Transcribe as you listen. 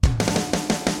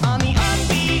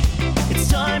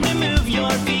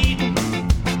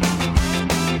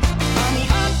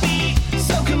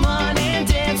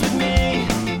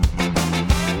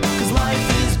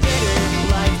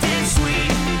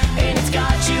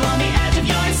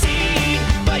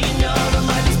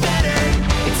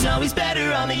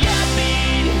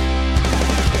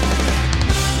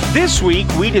This week,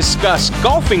 we discuss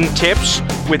golfing tips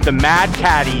with the Mad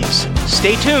Caddies.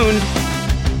 Stay tuned.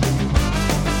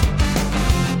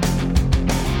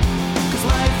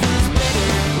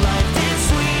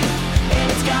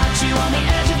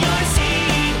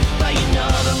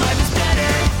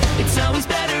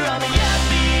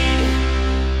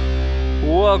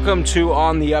 Welcome to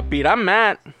On the Upbeat. I'm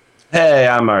Matt. Hey,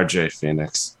 I'm RJ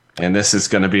Phoenix. And this is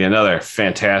going to be another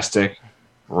fantastic,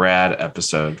 rad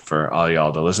episode for all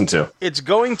y'all to listen to. It's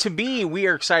going to be. We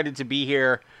are excited to be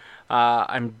here.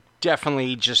 I'm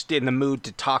definitely just in the mood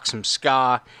to talk some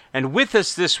ska. And with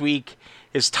us this week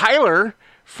is Tyler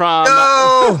from...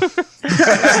 Yo! What's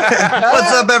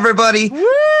up, everybody? Woo!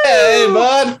 Hey,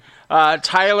 bud!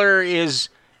 Tyler is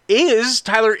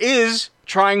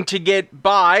trying to get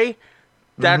by.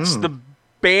 That's the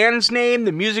band's name,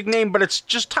 the music name, but it's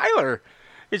just Tyler.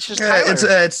 It's just Tyler.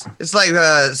 It's like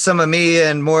some of me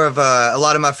and more of a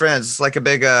lot of my friends. It's like a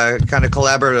big kind of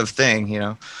collaborative thing, you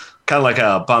know. Kind of like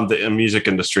a bump the music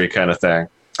industry kind of thing.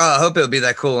 Oh, I hope it'll be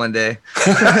that cool one day.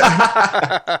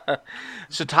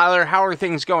 So, Tyler, how are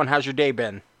things going? How's your day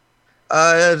been?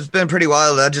 It's been pretty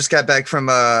wild. I just got back from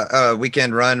a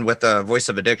weekend run with Voice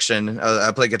of Addiction.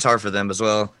 I play guitar for them as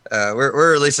well.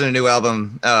 We're releasing a new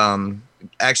album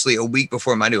actually a week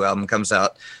before my new album comes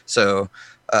out. So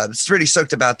it's pretty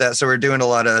stoked about that. So we're doing a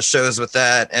lot of shows with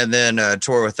that and then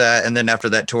tour with that. And then after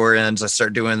that tour ends, I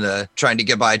start doing the trying to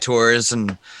get by tours.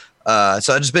 And so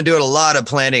I've just been doing a lot of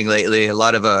planning lately, a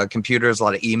lot of computers, a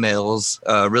lot of emails,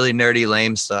 really nerdy,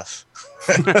 lame stuff.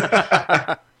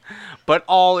 But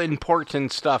all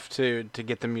important stuff to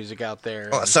get the music out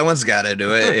there. Oh, someone's got to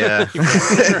do it, yeah.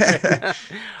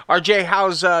 RJ,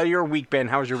 how's your week been?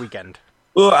 How was your weekend?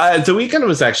 Well, the weekend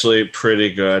was actually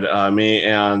pretty good. Me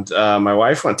and my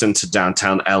wife went into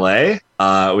downtown LA.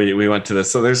 We went to this.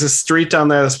 So there's this street down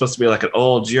there that's supposed to be like an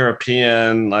old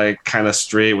European like kind of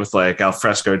street with like al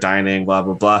fresco dining, blah,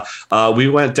 blah, blah. We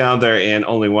went down there and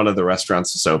only one of the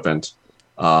restaurants was opened.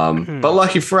 But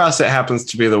lucky for us, it happens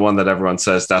to be the one that everyone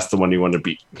says that's the one you want to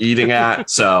be eating at.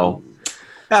 So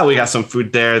yeah, we got some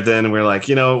food there. Then we're like,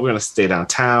 we're going to stay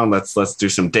downtown. Let's do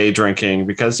some day drinking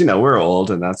because, we're old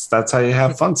and that's how you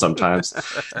have fun sometimes.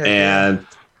 And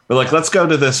we're like, let's go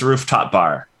to this rooftop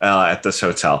bar at this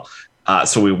hotel.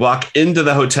 So we walk into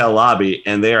the hotel lobby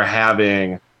and they are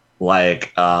having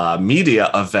like a media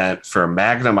event for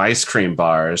Magnum ice cream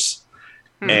bars.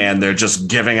 And they're just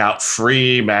giving out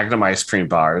free Magnum ice cream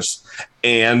bars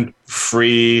and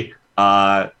free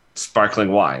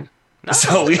sparkling wine. Nice.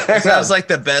 So Sounds like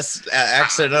the best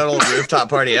accidental rooftop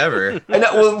party ever. I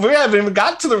know, well, we haven't even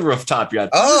got to the rooftop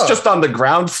yet. This is just on the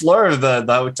ground floor of the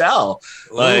hotel.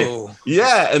 Like,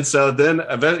 yeah. And so then,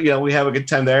 we have a good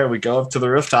time there. We go up to the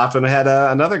rooftop and we had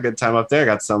another good time up there.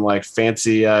 Got some like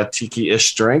fancy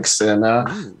tiki-ish drinks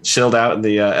and chilled out in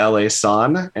the LA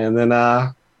sun. And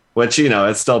then, which,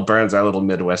 it still burns our little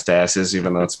Midwest asses,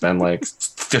 even though it's been like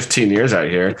 15 years out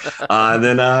here. And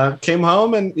then came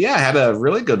home and, had a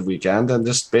really good weekend and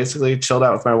just basically chilled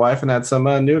out with my wife and had some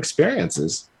new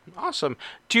experiences. Awesome.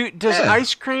 Does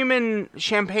ice cream and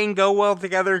champagne go well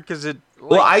together? Because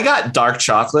well, I got dark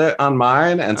chocolate on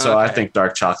mine, and so I think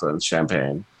dark chocolate and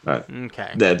champagne.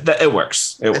 Okay. It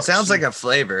works. It sounds like a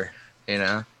flavor,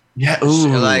 Yeah,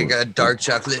 ooh. Like a dark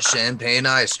chocolate champagne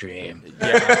ice cream.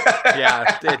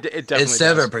 Yeah, it definitely It's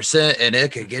 7% and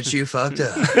it could get you fucked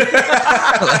up.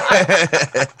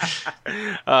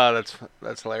 Oh,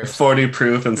 that's hilarious. 40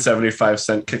 proof and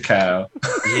 75-cent cacao.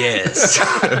 Yes.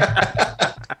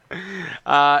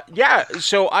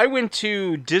 So I went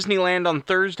to Disneyland on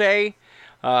Thursday,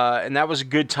 and that was a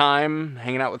good time,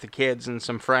 hanging out with the kids and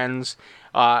some friends.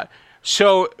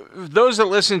 So those that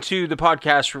listen to the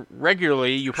podcast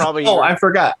regularly, you probably... Oh, I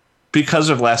forgot. Because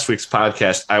of last week's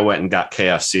podcast, I went and got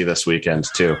KFC this weekend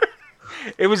too.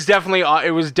 It was definitely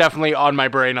on my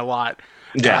brain a lot.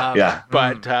 Yeah.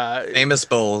 But famous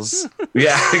bowls.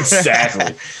 Yeah,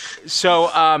 exactly.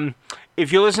 So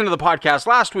if you listen to the podcast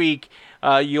last week,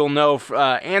 you'll know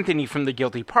Anthony from the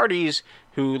Guilty Parties,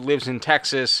 who lives in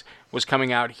Texas, was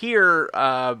coming out here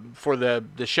for the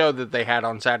show that they had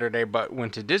on Saturday, but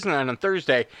went to Disneyland on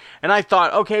Thursday. And I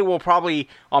thought, okay,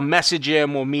 I'll message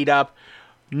him, we'll meet up.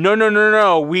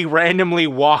 No. We randomly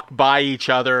walked by each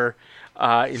other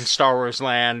in Star Wars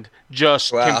Land,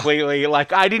 completely.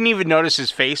 Like, I didn't even notice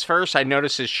his face first. I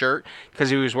noticed his shirt because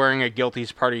he was wearing a Guilty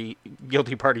Party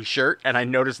shirt, and I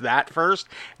noticed that first.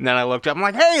 And then I looked up, I'm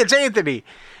like, hey, it's Anthony.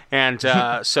 And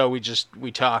so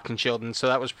we talked and chilled, and so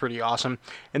that was pretty awesome.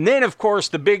 And then, of course,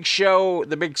 the big ska show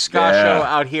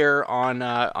out here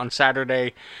on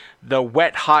Saturday, the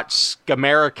Wet Hot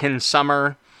American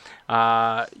Summer.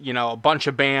 a bunch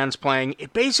of bands playing.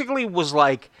 It basically was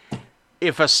like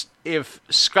if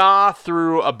ska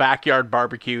threw a backyard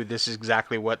barbecue, this is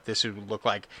exactly what this would look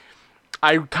like.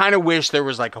 I kind of wish there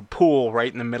was like a pool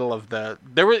right in the middle of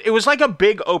it was like a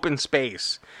big open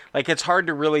space. Like, it's hard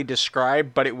to really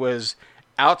describe, but it was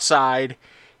outside.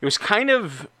 It was kind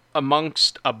of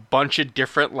amongst a bunch of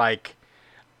different like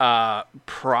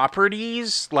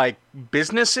properties, like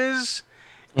businesses.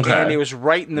 Okay. And it was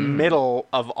right in the middle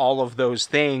of all of those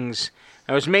things.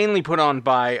 It was mainly put on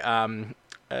by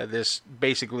this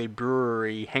basically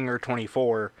brewery, Hangar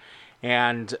 24,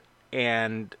 and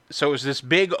so it was this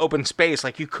big open space.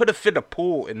 Like, you could have fit a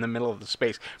pool in the middle of the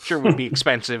space. Sure, it would be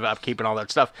expensive upkeep and all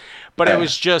that stuff, but it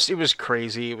was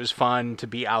crazy. It was fun to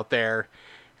be out there.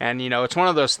 And, it's one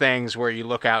of those things where you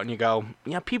look out and you go,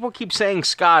 people keep saying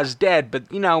ska is dead, but,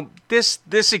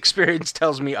 this experience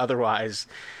tells me otherwise.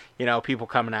 People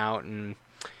coming out and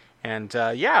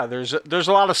there's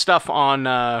a lot of stuff on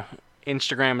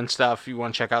Instagram and stuff. You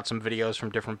want to check out some videos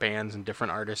from different bands and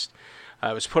different artists.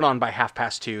 It was put on by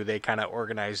 2:30. They kind of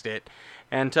organized it,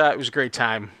 and it was a great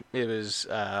time. It was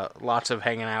lots of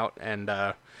hanging out and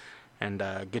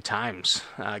good times,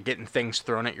 getting things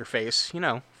thrown at your face.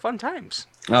 Fun times.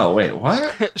 Oh wait,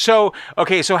 what? So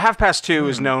 2:30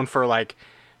 is known for like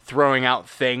throwing out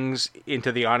things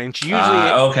into the audience. Usually,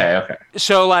 okay.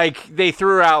 So like they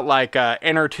threw out like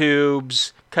inner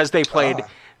tubes because they played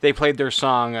their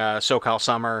song SoCal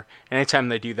Summer. And anytime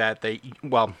they do that,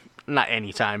 not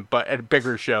anytime, but at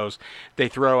bigger shows, they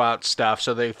throw out stuff.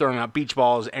 So they're throwing out beach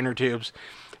balls, inner tubes.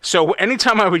 So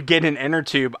anytime I would get an inner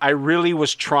tube, I really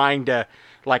was trying to,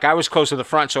 like, I was close to the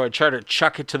front, so I'd try to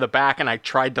chuck it to the back, and I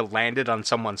tried to land it on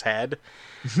someone's head.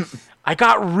 I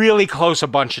got really close a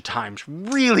bunch of times.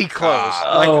 Really close.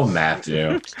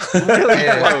 Matthew. Really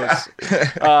close.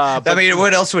 I mean,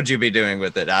 what else would you be doing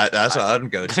with it? That's what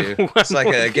I'd go to. It's like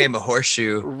a game of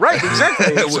horseshoe. Right,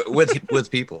 exactly.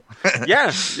 with people.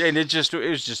 Yeah, and it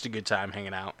was just a good time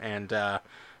hanging out. And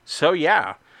so,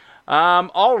 yeah.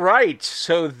 All right,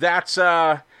 so that's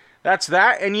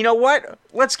that. And you know what?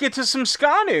 Let's get to some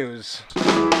ska news.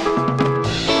 Rude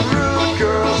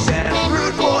girls and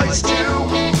rude boys too.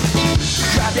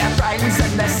 Grab your friends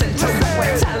and listen to what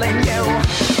we're telling you.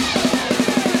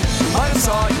 I'm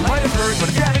sorry, you might have heard, but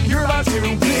again, you're about to.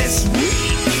 This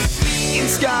week in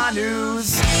ska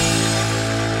news.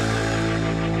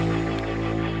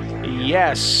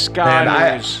 Yes, ska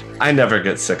news. I never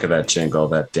get sick of that jingle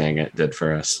that Dang It did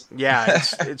for us. Yeah,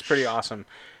 it's pretty awesome.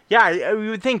 Yeah, we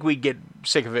would think we'd get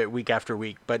sick of it week after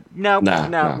week, but no,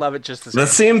 love it just the same. The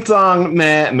theme song,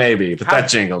 maybe, but that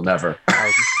jingle, never.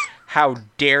 How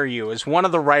dare you? As one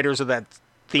of the writers of that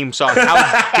theme song,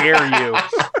 how dare you?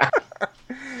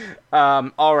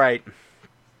 All right.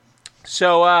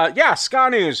 So, ska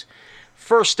news.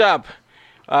 First up,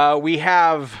 we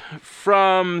have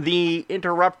from the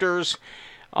Interrupters.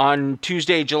 On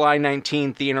Tuesday, July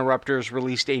 19th, the Interrupters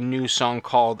released a new song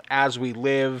called As We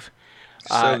Live.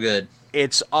 So good.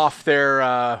 It's off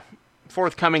their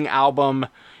forthcoming album,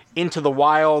 Into the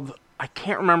Wild. I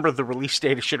can't remember the release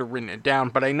date. I should have written it down,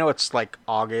 but I know it's like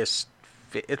August.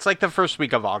 It's like the first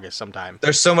week of August sometime.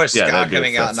 There's so much ska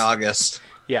coming out in August.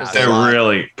 Yeah.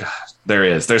 There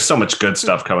is. There's so much good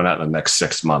stuff coming out in the next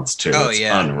 6 months, too. Oh, it's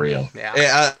unreal.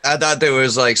 Yeah, I thought there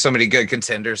was like so many good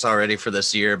contenders already for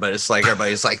this year, but it's like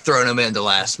everybody's like throwing them in the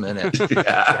last minute.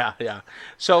 Yeah.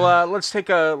 So let's take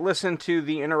a listen to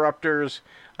the Interrupters'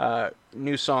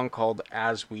 new song called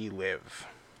As We Live.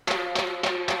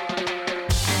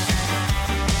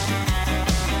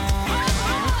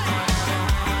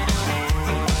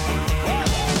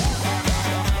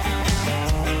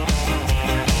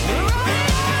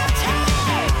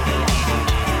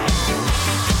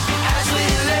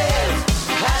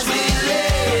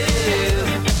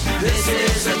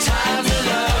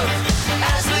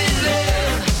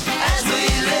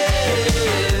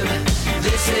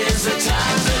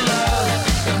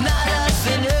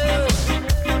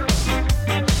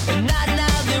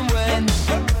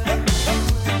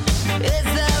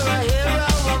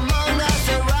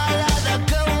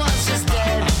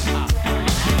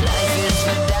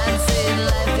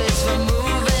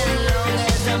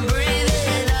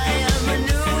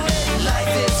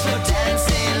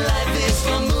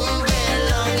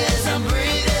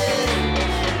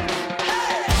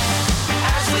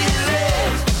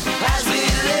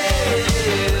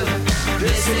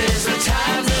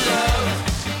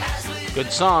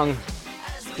 Good song.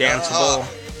 Danceable.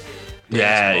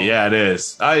 Yeah, it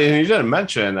is. You didn't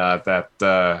mention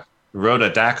that Rhoda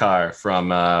Dakar from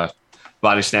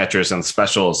Body Snatchers and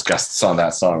Specials guests on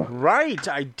that song. Right,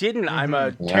 I didn't. I'm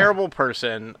a terrible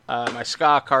person. My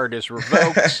ska card is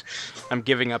revoked. I'm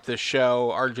giving up this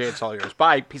show. RJ, it's all yours.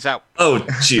 Bye. Peace out. Oh,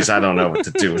 geez, I don't know what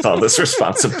to do with all this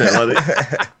responsibility.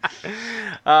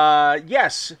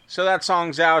 Yes, so that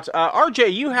song's out.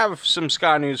 RJ, you have some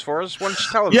ska news for us. Why don't you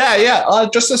tell us? Yeah.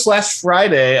 Just this last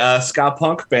Friday, ska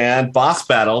punk band Boss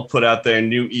Battle put out their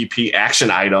new EP, Action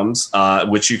Items,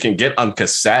 which you can get on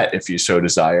cassette if you so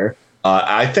desire.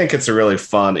 I think it's a really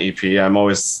fun EP. I'm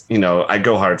always, I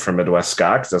go hard for Midwest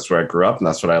ska because that's where I grew up and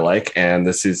that's what I like. And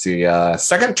this is the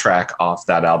second track off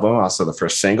that album, also the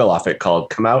first single off it,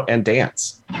 called Come Out and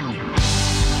Dance.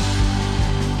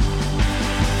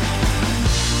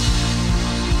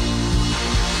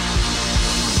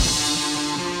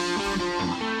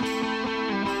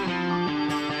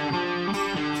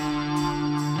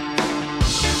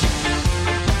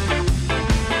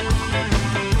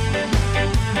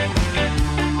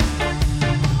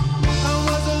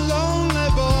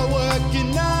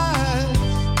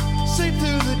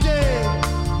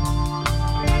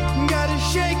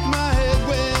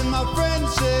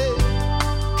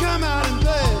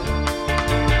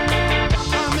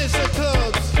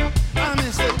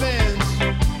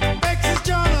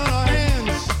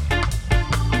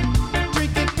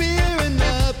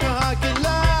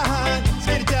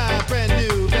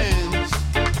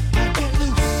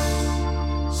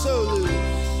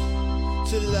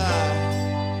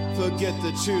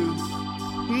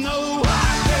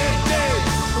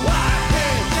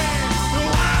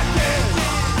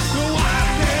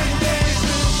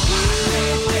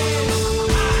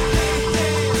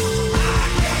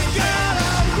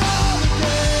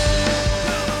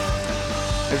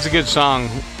 It's a good song.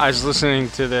 I was listening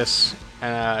to this,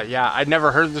 and I'd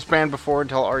never heard this band before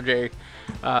until RJ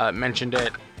mentioned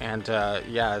it, and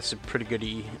it's a pretty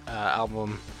goody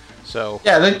album. So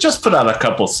yeah, they just put out a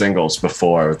couple singles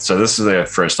before, so this is their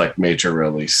first major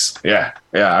release. Yeah,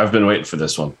 I've been waiting for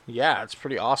this one. Yeah, it's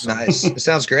pretty awesome. Nice. It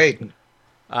sounds great.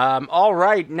 All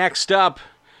right, next up,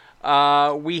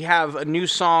 we have a new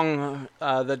song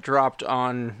that dropped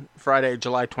on Friday,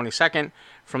 July 22nd.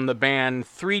 From the band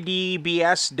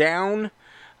 3DBS Down.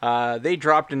 They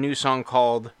dropped a new song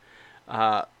called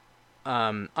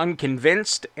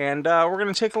Unconvinced, and we're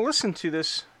going to take a listen to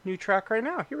this new track right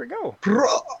now. Here we go.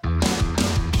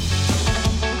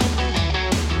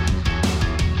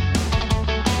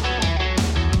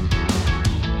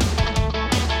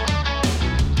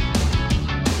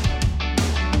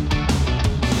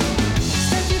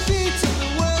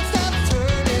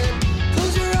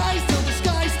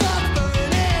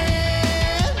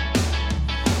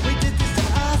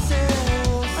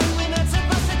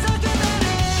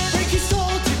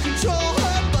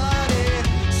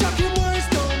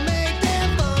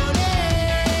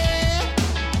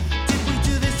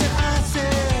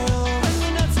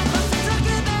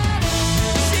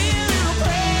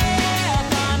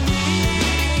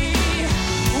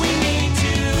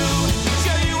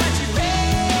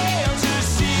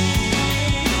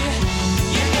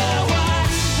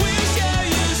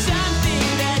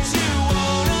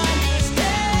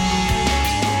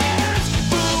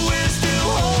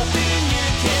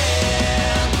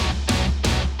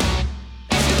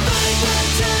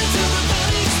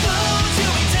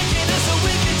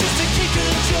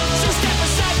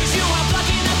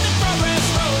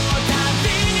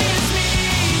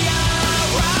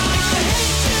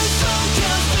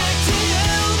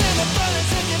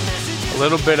 A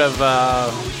little bit of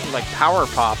power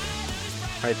pop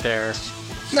right there.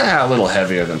 Nah, a little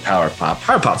heavier than power pop.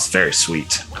 Power pop's very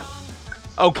sweet.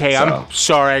 Okay, I'm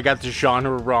sorry, I got the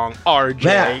genre wrong.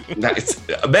 RJ.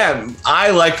 Man,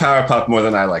 I like power pop more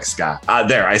than I like ska.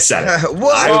 There, I said it.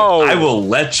 Whoa! I will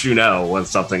let you know when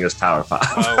something is power pop.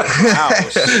 Oh,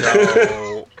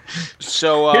 wow.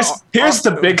 So here's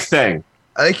the big thing.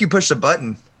 I think you pushed a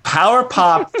button. Power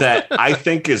pop that I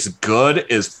think is good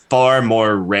is far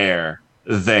more rare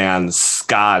than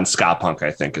ska and ska punk.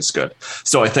 I think is good.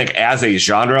 So I think as a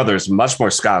genre, there's much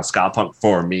more ska and ska punk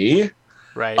for me.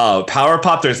 Right. Power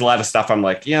pop, there's a lot of stuff I'm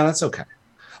like, yeah, that's okay.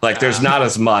 There's not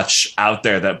as much out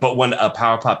there but when a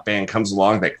power pop band comes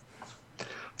along that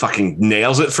fucking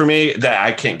nails it for me, that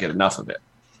I can't get enough of it.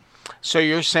 So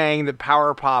you're saying that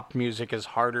power pop music is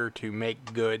harder to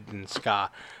make good than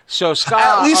ska. So ska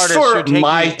at least artists for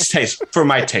my taste, for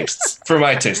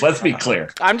my tastes. Let's be clear.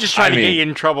 I'm just trying to get you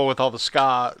in trouble with all the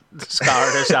ska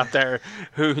artists out there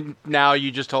who now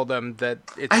you just told them that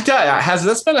it's... Has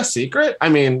this been a secret? I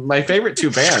mean, my favorite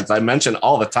two bands I mention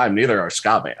all the time, neither are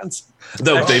ska bands.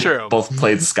 Though they both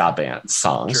played ska band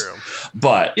songs. True.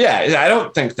 But yeah, I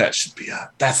don't think that should be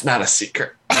that's not a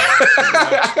secret.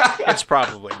 It's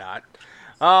probably not.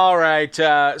 All right.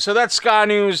 So that's ska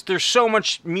news. There's so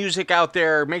much music out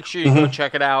there. Make sure you go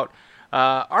check it out.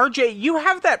 RJ, you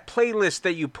have that playlist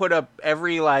that you put up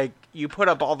you put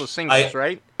up all the singles,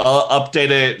 right? I'll update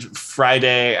it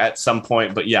Friday at some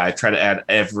point, but yeah, I try to add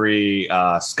every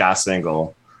ska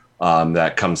single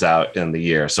that comes out in the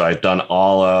year. So I've done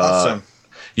all. Awesome.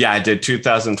 Yeah, I did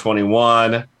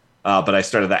 2021, but I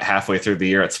started that halfway through the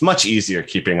year. It's much easier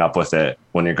keeping up with it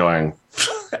when you're going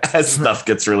as stuff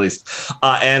gets released.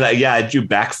 Yeah, I do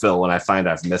backfill when I find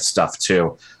I've missed stuff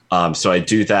too. So I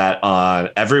do that on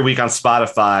every week on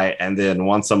Spotify, and then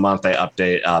once a month I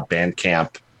update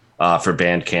Bandcamp for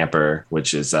Bandcamper,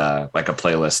 which is like a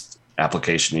playlist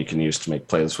application you can use to make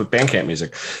playlists with Bandcamp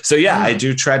music. So yeah, I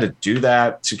do try to do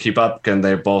that to keep up, and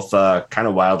they're both kind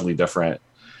of wildly different.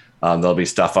 There'll be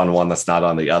stuff on one that's not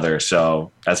on the other.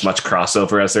 So as much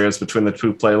crossover as there is between the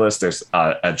two playlists, there's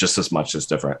just as much as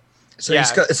different. So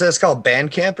it's called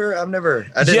Bandcamper?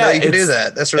 I didn't know you could do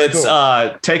that. That's really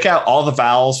cool. Take out all the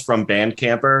vowels from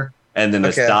Bandcamper, and then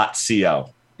it's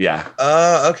 .co. Yeah.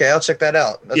 Okay. I'll check that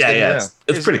out. That's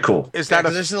It's pretty cool. There's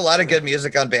a lot of good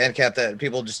music on Bandcamp that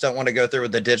people just don't want to go through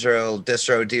with the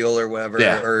distro deal or whatever,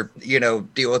 or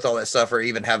deal with all that stuff, or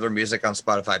even have their music on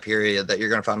Spotify. Period. That you're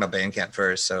going to find on Bandcamp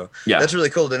first. So that's really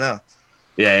cool to know.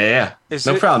 Yeah.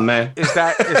 No problem, man. Is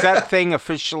that thing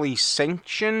officially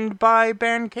sanctioned by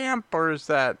Bandcamp, or is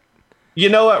that? You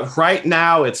know what? Right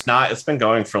now, it's not. It's been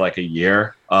going for like a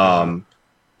year.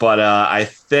 But I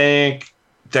think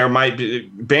there might be.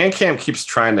 Bandcamp keeps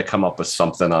trying to come up with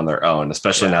something on their own,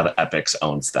 especially now that Epix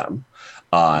owns them,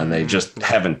 and they just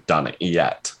haven't done it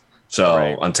yet.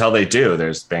 So until they do,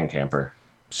 there's Bandcamper.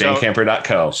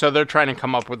 Bandcamper.co. So they're trying to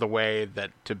come up with a way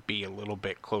to be a little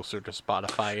bit closer to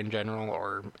Spotify in general,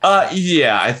 or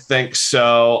yeah, I think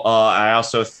so. I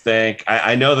also think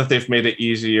I know that they've made it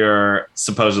easier.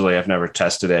 Supposedly, I've never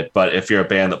tested it, but if you're a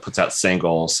band that puts out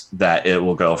singles, that it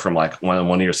will go from like one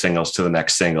of your singles to the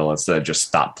next single instead of just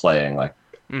stop playing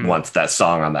once that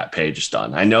song on that page is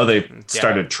done. I know they've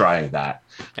started trying that.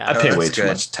 I pay way too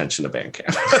much attention to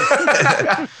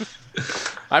Bandcamp.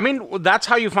 I mean, that's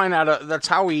how you find out. That's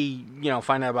how we,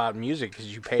 find out about music,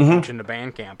 because you pay attention to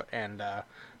Bandcamp, and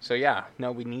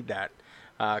we need that,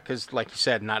 because, like you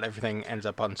said, not everything ends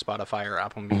up on Spotify or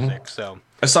Apple Music. So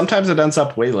sometimes it ends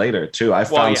up way later too. I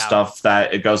found stuff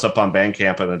that it goes up on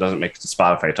Bandcamp and it doesn't make it to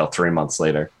Spotify until 3 months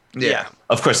later. Yeah.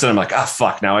 Of course, then I'm like,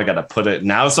 fuck, now I got to put it.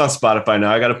 Now it's on Spotify.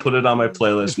 Now I got to put it on my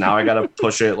playlist. Now I got to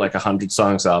push it like 100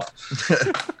 songs up.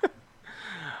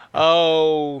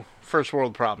 Oh. First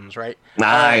world problems, right?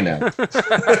 I know.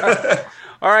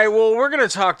 All right, well, we're going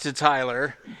to talk to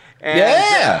Tyler. And,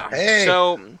 Hey.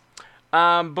 So,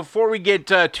 before we get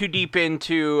too deep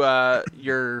into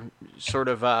your sort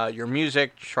of your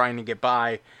music, trying to get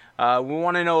by, we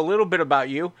want to know a little bit about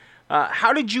you.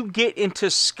 How did you get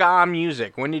into ska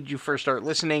music? When did you first start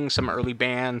listening? Some early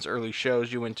bands, early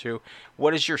shows you went to.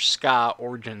 What is your ska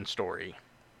origin story?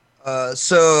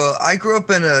 So I grew up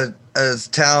in a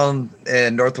town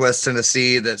in Northwest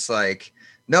Tennessee that's like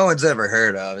no one's ever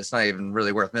heard of. It's not even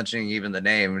really worth mentioning even the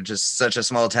name. It's just such a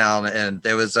small town, and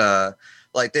there was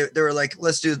like they were like,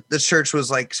 the church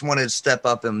was like wanted to step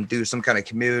up and do some kind of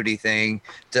community thing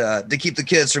to keep the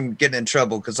kids from getting in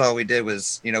trouble, because all we did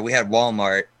was we had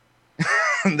Walmart.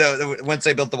 Once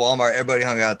they built the Walmart, everybody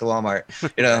hung out at the Walmart.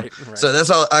 Right. So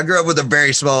that's all. I grew up with a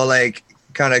very small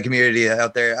kind of community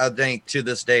out there. I think to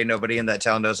this day nobody in that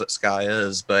town knows what ska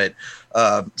is, but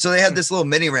so they had this little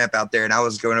mini ramp out there, and I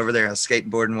was going over there on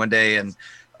skateboarding one day, and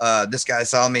this guy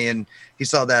saw me, and he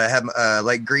saw that I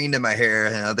had green in my hair,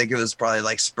 and I think it was probably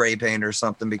like spray paint or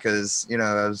something, because I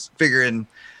was figuring,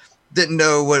 didn't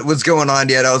know what was going on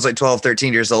yet. I was like 12,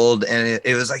 13 years old, and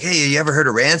it was like, hey, you ever heard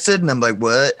of Rancid? And I'm like,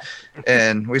 what?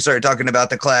 And we started talking about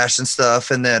the Clash and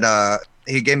stuff, and then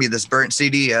he gave me this burnt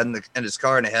CD in his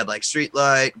car, and it had like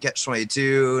Streetlight,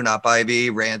 Catch-22, Not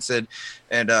Ivy, Rancid,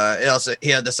 and he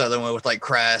had this other one with like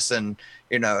Crass and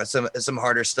some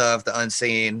harder stuff, The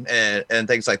Unseen, and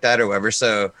things like that or whatever.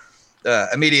 So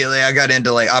immediately I got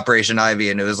into like Operation Ivy,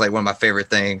 and it was like one of my favorite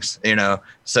things,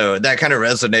 so that kind of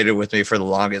resonated with me for the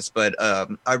longest. But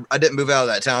I didn't move out of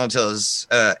that town until I was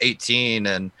 18,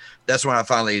 and that's when I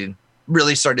finally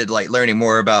really started like learning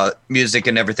more about music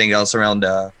and everything else around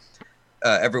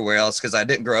everywhere else, because I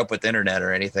didn't grow up with internet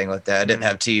or anything like that. I didn't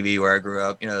have TV where I grew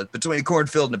up, between a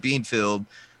cornfield and a bean field.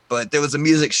 But there was a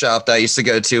music shop that I used to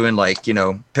go to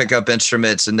and pick up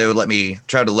instruments, and they would let me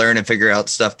try to learn and figure out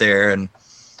stuff there. And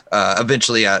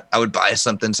eventually I would buy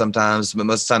something sometimes, but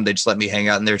most of the time they just let me hang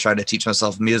out in there, try to teach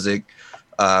myself music.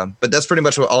 But that's pretty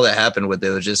much all that happened with it.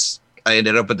 It was just, I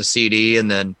ended up with the CD,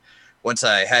 and then once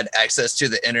I had access to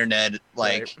the internet,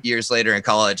 like Right. years later in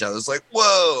college, I was like,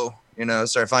 whoa,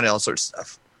 started finding all sorts of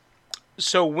stuff.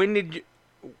 So when did you,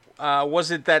 was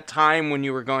it that time when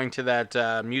you were going to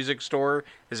that music store?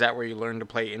 Is that where you learned to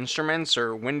play instruments,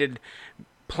 or when did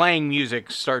playing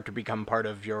music start to become part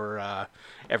of your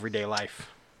everyday life?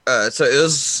 So it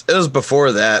was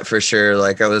before that for sure.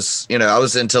 Like I was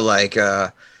into like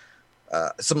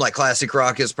some like classic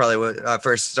rock is probably what I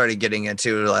first started getting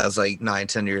into. I was like 9,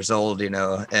 10 years old, and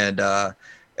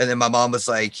then my mom was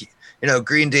like,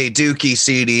 Green Day Dookie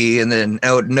CD, and then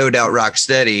No Doubt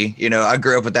Rocksteady. I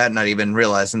grew up with that, not even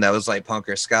realizing that was like punk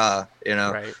or ska.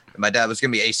 Right. My dad was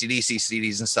giving me AC/DC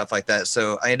CDs and stuff like that.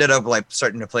 So I ended up like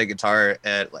starting to play guitar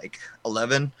at like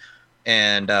 11,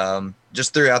 and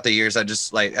just throughout the years, I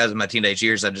just like as my teenage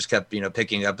years, I just kept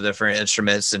picking up different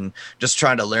instruments and just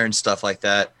trying to learn stuff like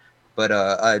that. But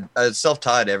I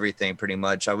self-taught everything pretty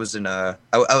much. I was in I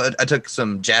took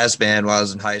some jazz band while I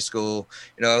was in high school.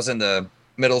 I was in the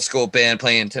middle school band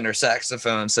playing tenor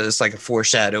saxophone, so it's like a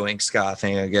foreshadowing ska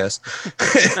thing, I guess.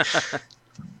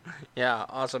 Yeah,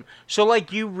 awesome. So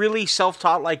like you really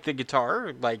self-taught like the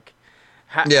guitar, like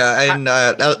Yeah, and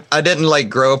I didn't like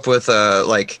grow up with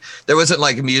like there wasn't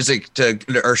like music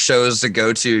or shows to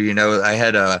go to. I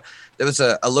had there was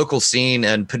a local scene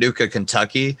in Paducah,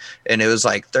 Kentucky, and it was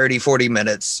like 30-40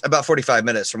 minutes, about 45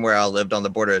 minutes from where I lived on the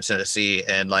border of Tennessee.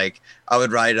 And like I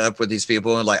would ride up with these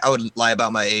people, and like I would lie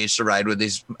about my age to ride with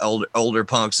these older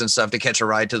punks and stuff to catch a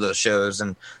ride to those shows.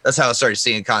 And that's how I started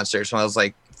seeing concerts when I was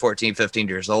like 14, 15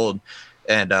 years old.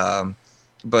 And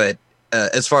but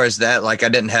as far as that, like I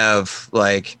didn't have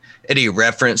like any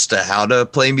reference to how to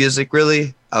play music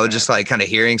really. I was just like kind of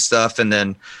hearing stuff, and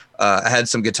then I had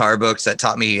some guitar books that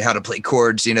taught me how to play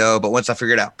chords, but once I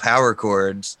figured out power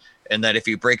chords and that if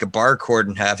you break a bar chord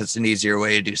in half, it's an easier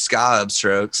way to do ska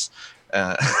upstrokes.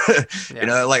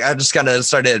 Like I just kind of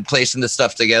started placing this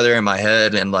stuff together in my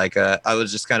head, and like I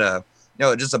was just kind of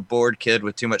just a bored kid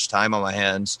with too much time on my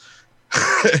hands.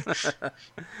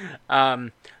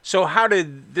 So how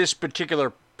did this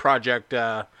particular project,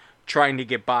 trying to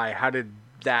get by, how did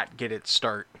that get its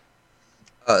start?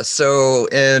 So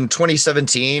in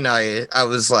 2017, I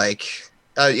was like,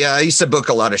 I used to book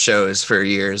a lot of shows for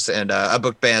years, and I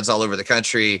booked bands all over the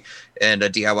country and a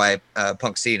DIY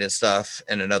punk scene and stuff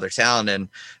in another town. And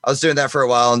I was doing that for a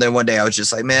while. And then one day I was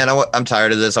just like, man, I'm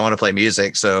tired of this. I want to play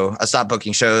music. So I stopped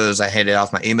booking shows. I handed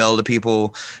off my email to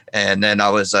people. And then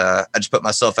I just put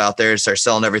myself out there and started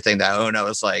selling everything that I own. I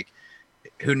was like,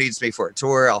 who needs me for a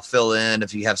tour? I'll fill in.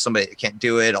 If you have somebody that can't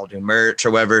do it, I'll do merch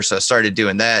or whatever. So I started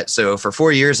doing that. So for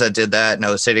 4 years I did that, and I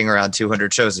was hitting around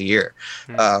 200 shows a year.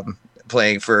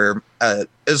 Playing for it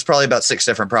was probably about 6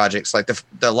 different projects. Like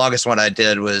the longest one I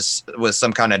did was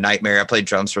Some Kind of Nightmare. I played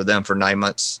drums for them for 9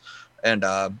 months, and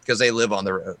because they live on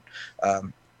the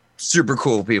road. Super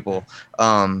cool people.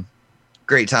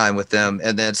 Great time with them.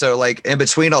 And then so like in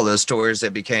between all those tours,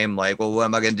 it became like, well, what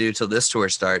am I going to do till this tour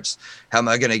starts? How am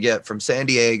I going to get from San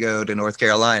Diego to North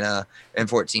Carolina in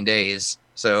 14 days?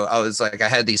 So I was like, I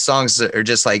had these songs that are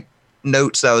just like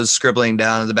notes that I was scribbling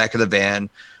down in the back of the van,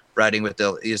 writing with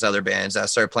these other bands. I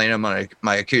started playing them on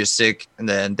my acoustic, and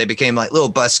then they became like little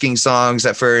busking songs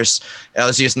at first. And I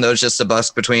was using those just to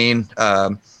busk between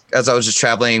as I was just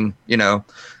traveling,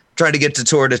 trying to get to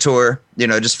tour,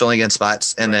 just filling in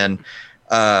spots. And then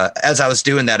as I was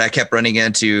doing that, I kept running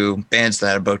into bands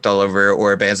that I booked all over,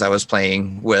 or bands I was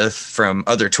playing with from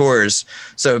other tours.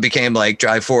 So it became like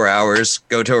drive 4 hours,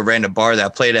 go to a random bar that I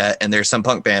played at, and there's some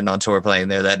punk band on tour playing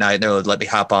there that night. They would let me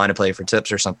hop on and play for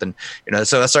tips or something,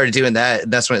 So I started doing that.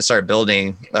 And that's when it started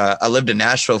building. I lived in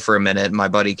Nashville for a minute, and my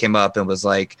buddy came up and was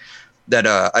like, that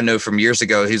I know from years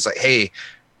ago. He's like, hey,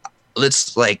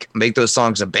 let's like make those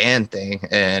songs a band thing.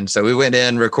 And so we went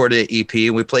in, recorded an EP,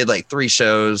 and we played like 3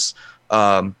 shows.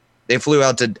 They flew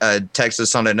out to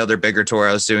Texas on another bigger tour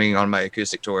I was doing on my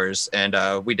acoustic tours, and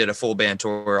we did a full band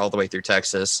tour all the way through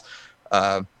Texas.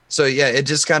 So yeah, it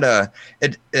just kind of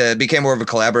it became more of a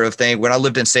collaborative thing. When I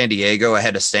lived in San Diego, I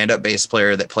had a stand-up bass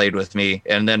player that played with me,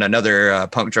 and then another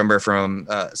punk drummer from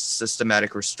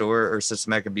Systematic Restore or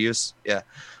Systematic Abuse. Yeah,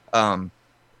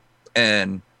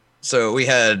 and so we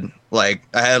had I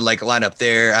had a lineup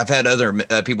there. I've had other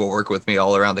people work with me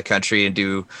all around the country and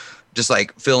do just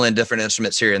like fill in different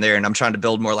instruments here and there. And I'm trying to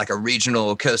build more like a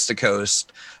regional coast to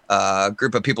coast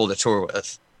group of people to tour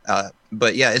with.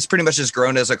 But yeah, it's pretty much just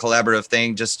grown as a collaborative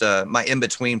thing, just my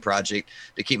in-between project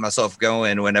to keep myself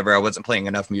going whenever I wasn't playing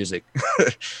enough music.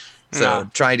 So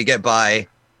trying to get by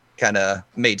kind of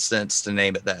made sense to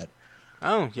name it that.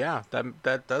 Oh yeah,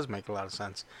 that does make a lot of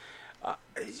sense.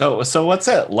 So what's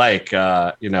it like,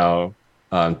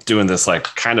 doing this like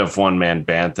kind of one man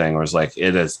band thing, where it's like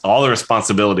it is all the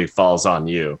responsibility falls on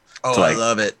you. Oh, like, I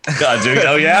love it.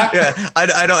 Oh yeah, yeah.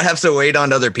 I don't have to wait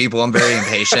on other people. I'm very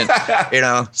impatient,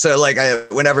 So like,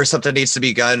 whenever something needs to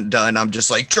be done, I'm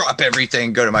just like drop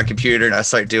everything, go to my computer, and I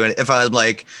start doing it. If I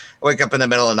like wake up in the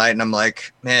middle of the night and I'm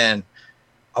like, man,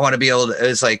 I want to be able to.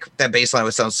 It's like that bass line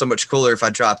would sound so much cooler if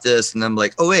I dropped this, and I'm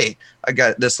like, oh wait, I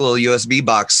got this little USB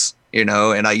box, and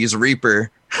I use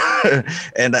Reaper.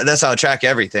 And that's how I track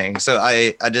everything. So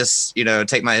I just,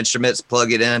 take my instruments,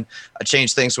 plug it in. I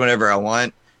change things whenever I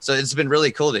want. So it's been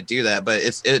really cool to do that. But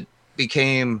it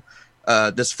became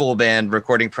this full band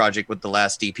recording project with the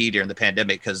last EP during the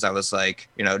pandemic, because I was like,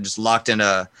 just locked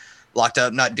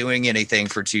up, not doing anything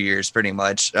for 2 years, pretty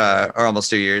much, or almost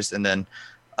 2 years. And then,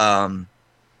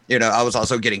 I was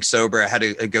also getting sober. I had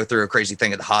to go through a crazy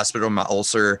thing at the hospital. My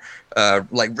ulcer,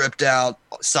 ripped out,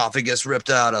 esophagus ripped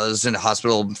out. I was in the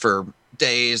hospital for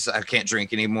days. I can't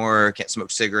drink anymore. Can't smoke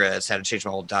cigarettes. Had to change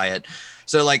my whole diet.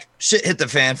 So like shit hit the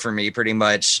fan for me pretty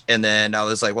much. And then I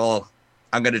was like, well,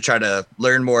 I'm going to try to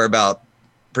learn more about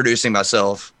producing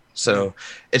myself. So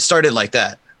it started like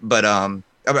that. But I'm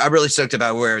really stoked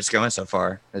about where it's going so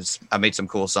far. I made some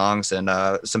cool songs, and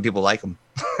some people like them.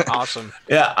 Awesome.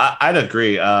 Yeah, I'd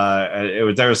agree.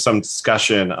 There was some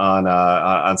discussion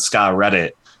on ska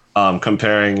Reddit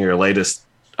comparing your latest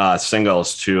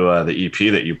singles to the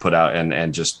EP that you put out,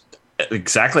 and just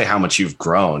exactly how much you've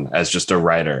grown as just a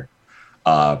writer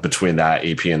between that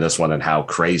EP and this one, and how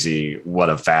crazy, what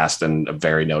a fast and a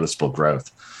very noticeable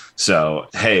growth. So,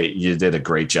 hey, you did a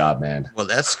great job, man. Well,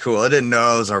 that's cool. I didn't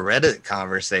know it was a Reddit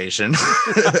conversation.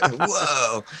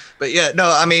 Whoa. But yeah,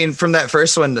 no, I mean, from that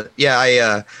first one,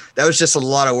 yeah, that was just a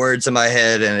lot of words in my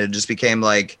head, and it just became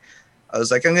like, I was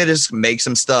like, I'm going to just make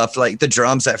some stuff. Like the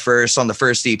drums at first on the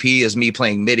first EP is me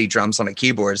playing MIDI drums on a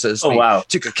keyboard. So it's wow. I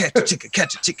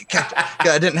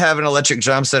didn't have an electric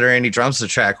drum set or any drums to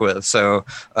track with. So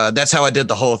that's how I did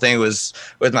the whole thing, was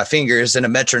with my fingers and a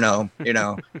metronome, And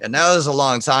that was a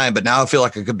long time, but now I feel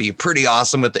like I could be pretty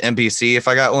awesome with the MPC if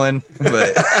I got one.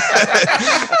 But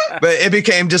but it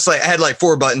became just like, I had like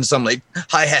 4 buttons. So I'm like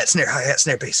hi-hat,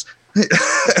 snare, bass.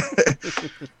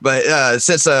 But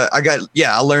since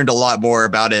I learned a lot more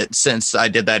about it since I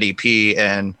did that EP,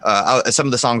 and some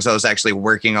of the songs I was actually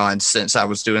working on since I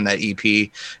was doing that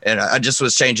EP, and I just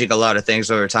was changing a lot of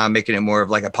things over time, making it more of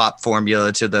like a pop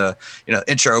formula to the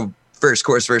intro, verse,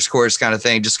 chorus kind of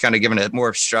thing, just kind of giving it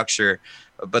more structure.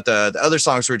 But the other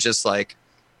songs were just like,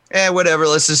 whatever,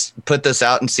 let's just put this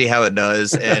out and see how it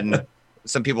does. And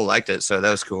some people liked it, so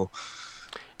that was cool.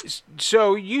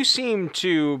 So you seem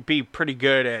to be pretty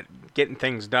good at getting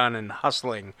things done and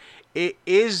hustling.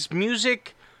 Is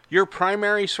music your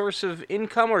primary source of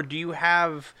income, or do you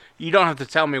have, you don't have to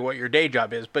tell me what your day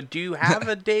job is, but do you have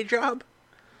a day job?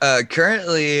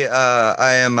 Currently,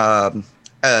 I am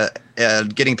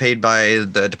getting paid by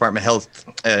the Department of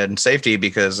Health and Safety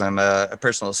because I'm a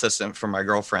personal assistant for my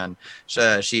girlfriend.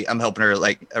 I'm helping her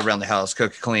like around the house,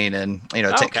 cook, clean, and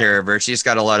take care of her. She's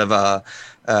got a lot of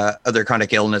other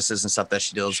chronic illnesses and stuff that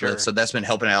she deals with, so that's been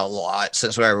helping out a lot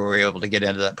since we were able to get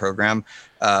into that program.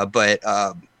 But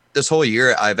this whole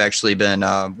year, I've actually been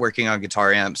working on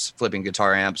guitar amps, flipping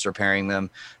guitar amps, repairing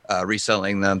them,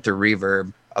 reselling them through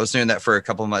Reverb. I was doing that for a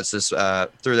couple of months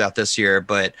throughout this year,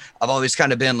 but I've always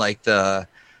kind of been like the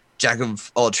jack of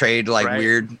all trade,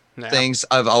 weird things.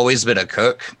 I've always been a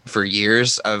cook for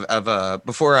years.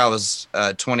 Before I was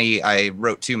 20, I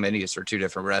wrote 2 menus for 2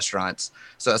 different restaurants.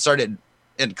 So I started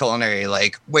in culinary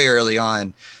like way early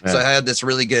on. Yeah. So I had this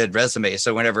really good resume.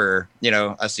 So whenever,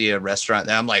 I see a restaurant,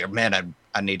 then I'm like, man,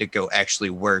 I need to go actually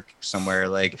work somewhere.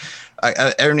 Like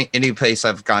any place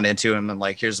I've gone into, and I'm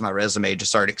like, here's my resume,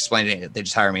 just start explaining it. They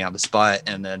just hire me on the spot,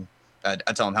 and then I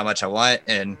tell them how much I want,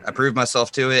 and I prove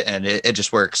myself to it, and it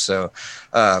just works. So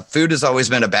food has always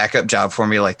been a backup job for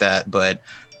me like that. But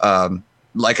I'm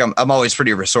always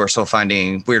pretty resourceful,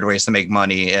 finding weird ways to make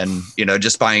money, and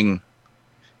just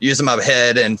using my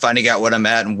head and finding out what I'm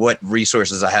at and what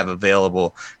resources I have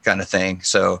available, kind of thing.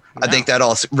 So I think that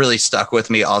all really stuck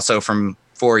with me also from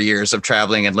 4 years of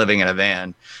traveling and living in a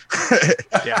van.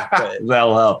 Yeah,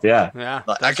 that'll help. Yeah.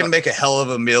 I can make a hell of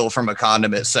a meal from a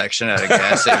condiment section at a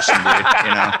gas station, dude.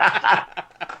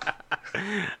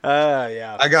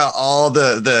 Yeah. I got all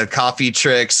the coffee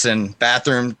tricks and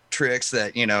bathroom tricks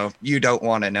that, you don't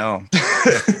want to know.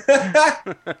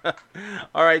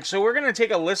 All right. So we're going to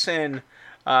take a listen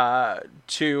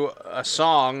to a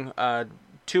song,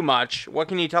 Too Much. What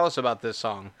can you tell us about this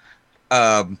song?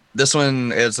 This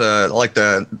one is like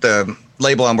the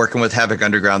label I'm working with, Havoc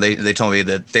Underground. They told me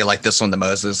that they like this one the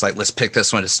most. It's like, let's pick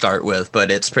this one to start with.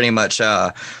 But it's pretty much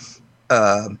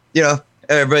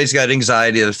everybody's got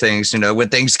anxiety of things, when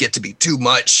things get to be too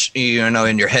much,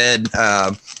 in your head.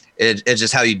 It's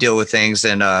just how you deal with things.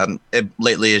 And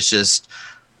lately it's just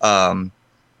trying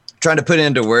to put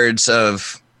into words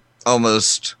of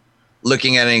almost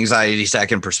looking at an anxiety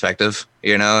attack in perspective,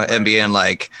 and being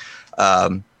like,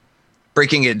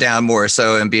 breaking it down more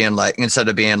so, and being like, instead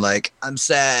of being like, I'm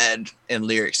sad in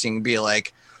lyrics, you can be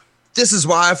like, this is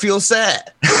why I feel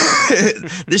sad.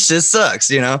 This just sucks,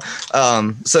 So I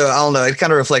don't know. It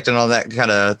kind of reflected on that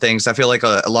kind of things. I feel like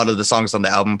a lot of the songs on the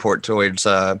album port towards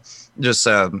just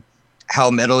how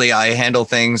mentally I handle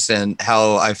things and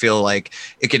how I feel like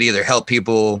it could either help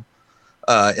people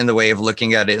in the way of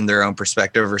looking at it in their own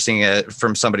perspective or seeing it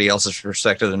from somebody else's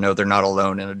perspective and know they're not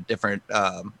alone in a different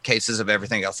cases of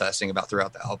everything else I sing about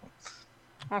throughout the album.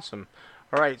 Awesome.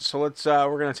 All right. So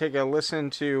we're going to take a listen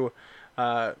to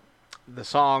the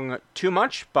song Too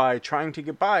Much by Trying to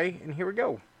Get By, and here we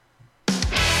go.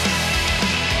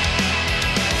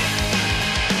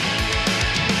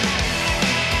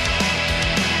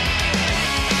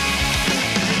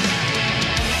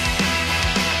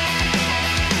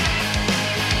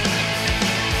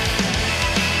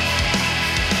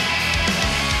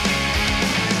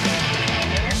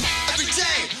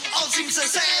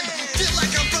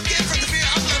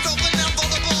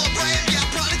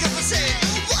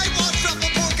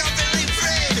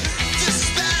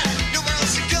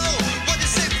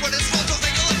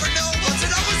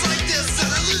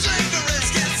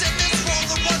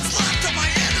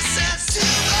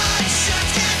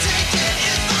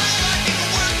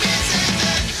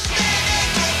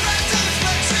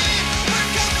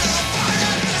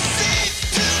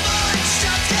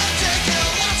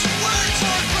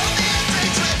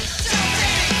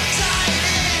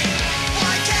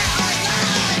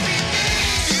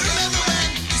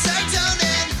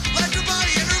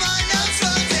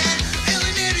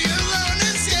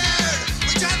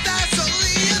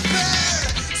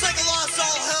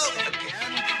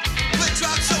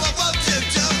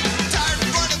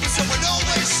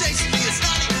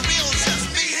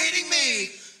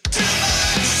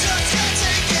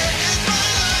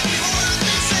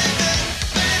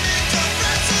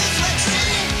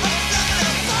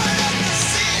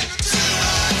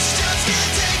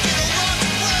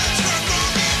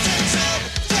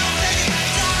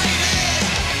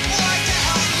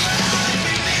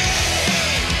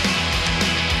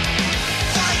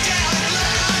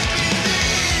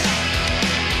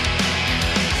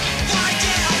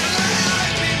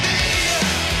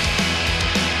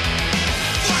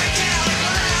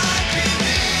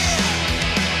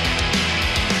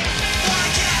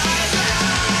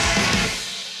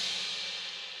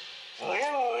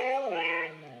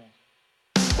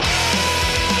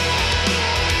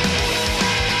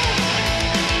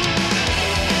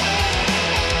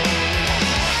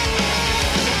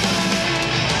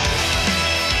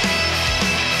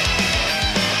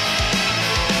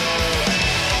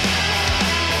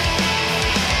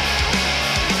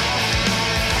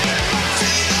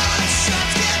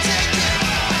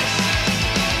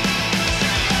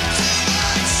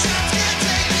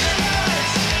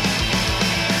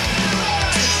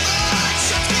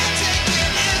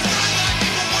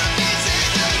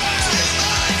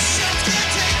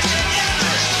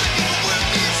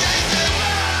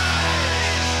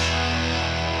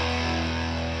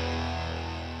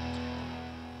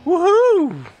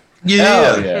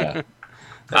 Yeah.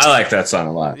 I like that song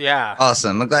a lot. Yeah.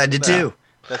 Awesome. I'm glad I did too.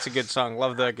 That's a good song.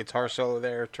 Love the guitar solo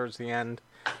there towards the end.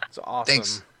 It's awesome.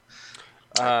 Thanks.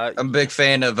 I'm a big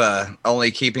fan of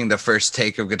only keeping the first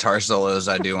take of guitar solos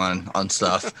I do on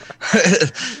stuff.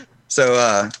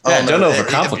 So don't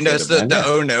overcomplicate you notice it. The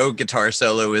Oh No guitar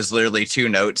solo is literally 2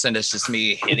 notes, and it's just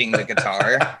me hitting the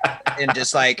guitar and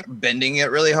just like bending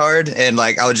it really hard, and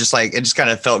like I was just like it just kind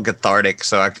of felt cathartic.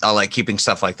 So I like keeping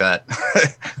stuff like that.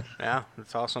 Yeah,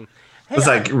 that's awesome. Hey, It's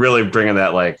like really bringing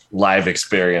that like live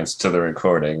experience to the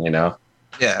recording, Yeah.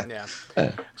 Yeah.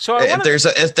 So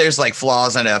If there's like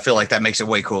flaws in it, I feel like that makes it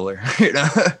way cooler.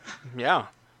 Yeah,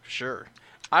 sure.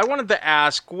 I wanted to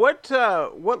ask what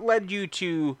led you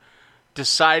to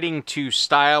deciding to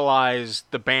stylize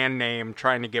the band name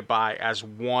Trying to Get By as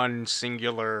one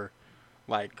singular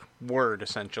like word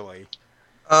essentially.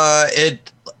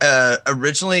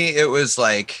 Originally it was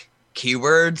like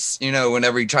keywords,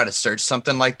 whenever you try to search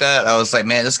something like that, I was like,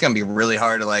 man, this is gonna be really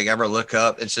hard to like ever look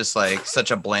up. It's just like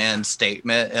such a bland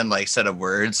statement and like set of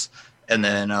words. And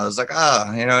then I was like,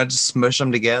 just smush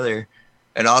them together.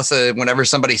 And also whenever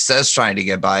somebody says trying to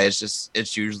get by,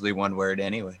 it's usually one word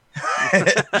anyway.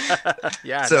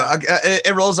 Yeah. So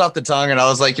it rolls off the tongue, and I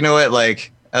was like, you know what,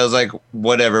 like I was like,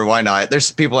 whatever, why not?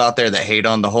 There's people out there that hate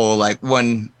on the whole like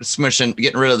one smushing,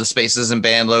 getting rid of the spaces and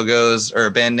band logos or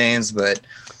band names, but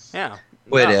Yeah.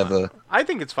 whatever. No, I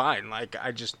think it's fine. Like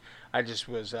I just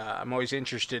was I'm always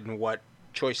interested in what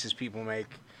choices people make.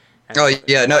 And Oh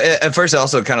yeah, no. At first, it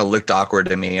also kind of looked awkward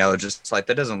to me. I was just like,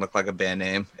 that doesn't look like a band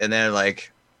name. And then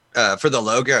like, for the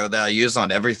logo that I use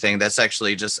on everything, that's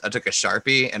actually just I took a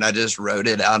Sharpie and I just wrote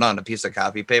it out on a piece of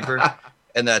copy paper,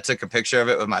 and then I took a picture of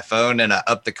it with my phone and I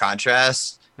upped the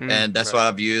contrast. And that's what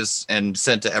I've used and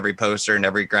sent to every poster and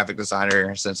every graphic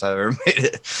designer since I ever made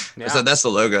it. Yeah. So that's the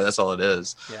logo. That's all it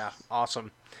is. Yeah, awesome.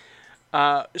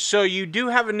 So you do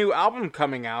have a new album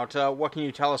coming out. What can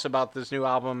you tell us about this new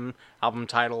album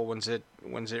title? When's it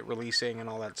releasing and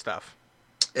all that stuff?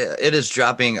 It is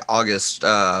dropping August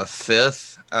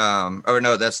 5th. Or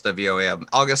no, that's the VOA album.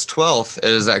 August 12th it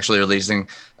is actually releasing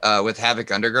with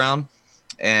Havoc Underground.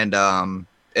 And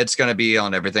it's going to be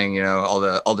on everything, you know,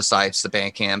 all the sites, the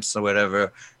band camps or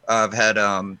whatever. I've had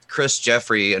Chris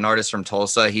Jeffrey, an artist from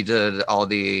Tulsa. He did all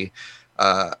the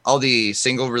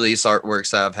single release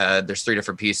artworks that I've had. There's 3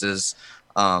 different pieces.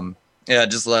 Yeah,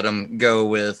 just let them go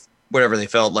with whatever they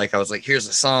felt like. I was like, here's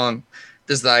the song.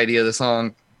 This is the idea of the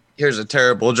song. Here's a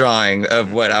terrible drawing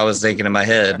of what I was thinking in my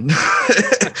head.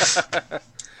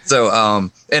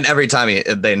 So, and every time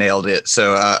they nailed it.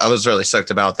 So I was really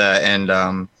stoked about that.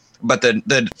 And, but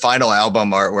the final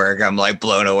album artwork, I'm like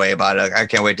blown away by it. I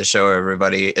can't wait to show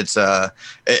everybody. It's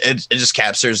it just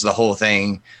captures the whole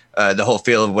thing, the whole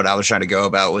feel of what I was trying to go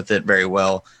about with it very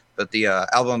well. But the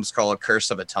album's called Curse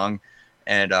of a Tongue,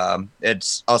 and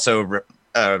it's also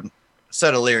a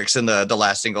set of lyrics in the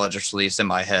last single I just released in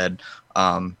my head.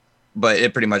 But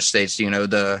it pretty much states, you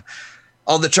know,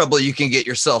 all the trouble you can get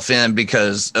yourself in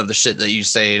because of the shit that you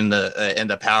say and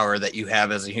the power that you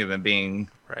have as a human being.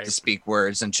 Right. To speak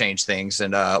words and change things,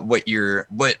 and what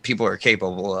people are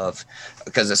capable of,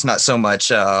 because it's not so much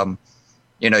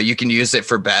you know, you can use it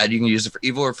for bad, you can use it for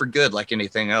evil or for good like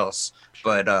anything else,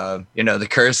 but you know, the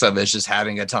curse of it is just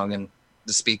having a tongue and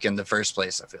to speak in the first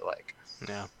place, I feel like.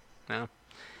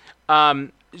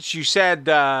 You said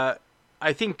I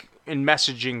think in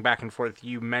messaging back and forth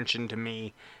you mentioned to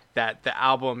me that the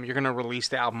album, you're going to release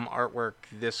the album artwork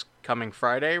this coming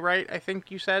Friday, right? I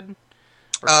think you said.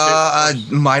 I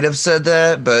might have said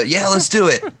that, but yeah, let's do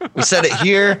it. We said it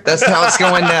here. That's how it's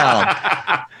going down.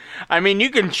 I mean, you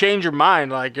can change your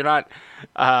mind. Like you're not,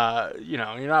 you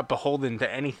know, you're not beholden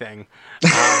to anything.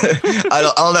 I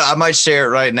don't know. I might share it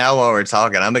right now while we're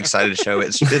talking. I'm excited to show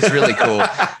it. It's really cool.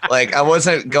 Like I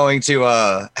wasn't going to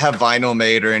have vinyl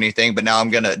made or anything, but now I'm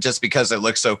gonna, just because it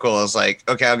looks so cool. I was like,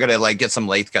 okay, I'm gonna like get some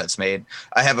lathe cuts made.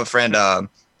 I have a friend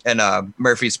in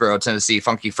Murfreesboro, Tennessee,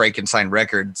 Funky Frankenstein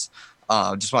Records.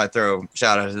 Just want to throw a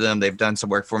shout out to them. They've done some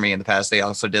work for me in the past. They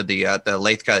also did the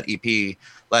lathe cut EP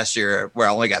last year where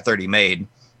I only got 30 made.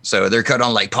 So they're cut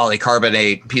on like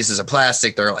polycarbonate pieces of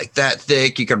plastic. They're like that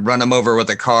thick. You could run them over with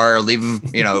a car, leave them,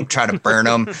 you know, try to burn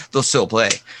them. They'll still play.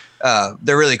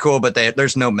 They're really cool, but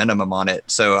there's no minimum on it.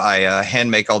 So I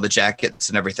hand make all the jackets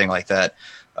and everything like that.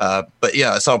 But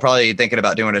yeah, so I'm probably thinking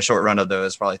about doing a short run of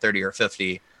those, probably 30 or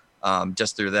 50.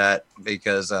 Just through that,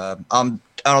 because I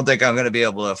don't think I'm going to be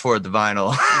able to afford the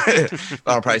vinyl.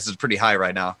 Vinyl price is pretty high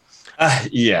right now.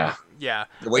 Yeah. The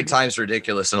wait time's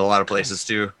ridiculous in a lot of places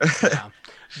too. Yeah.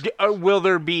 Will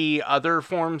there be other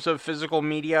forms of physical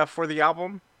media for the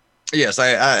album? Yes,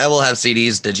 I will have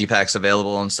CDs, digipacks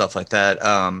available and stuff like that.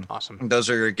 Awesome. Those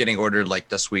are getting ordered like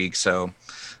this week, so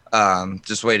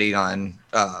just waiting on.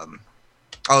 I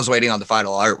was waiting on the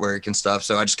final artwork and stuff,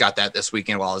 so I just got that this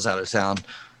weekend while I was out of town.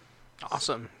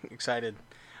 Awesome. Excited.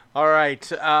 All right.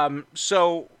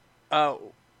 So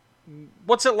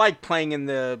what's it like playing in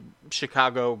the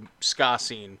Chicago ska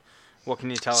scene? What can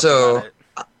you tell us about it?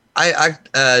 I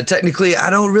technically I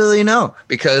don't really know,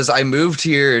 because I moved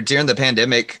here during the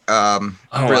pandemic.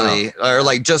 Or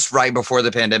like just right before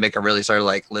the pandemic, I really started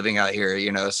like living out here,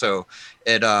 you know. So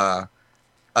it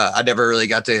I never really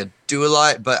got to do a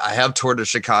lot, but I have toured to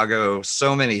Chicago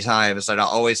so many times, and I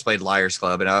always played Liars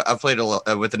Club, and I've played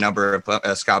with a number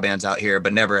of ska bands out here,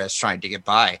 but never as trying to get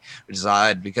by, which is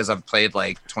odd because I've played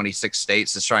like 26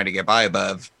 states as trying to get by, but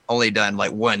I've only done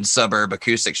like one suburb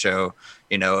acoustic show,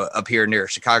 you know, up here near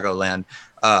Chicagoland.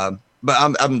 But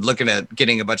I'm looking at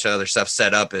getting a bunch of other stuff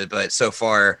set up, but so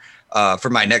far for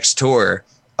my next tour,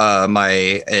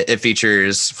 it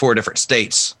features 4 different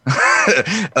states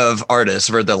of artists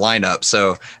for the lineup.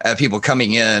 So I have people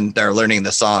coming in that are learning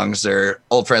the songs. They're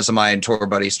old friends of mine, tour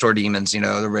buddies, tour demons, you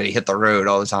know, they're ready to hit the road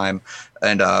all the time.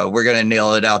 And we're going to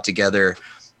nail it out together.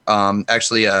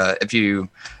 Actually, if you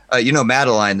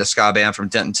Madeline, the ska band from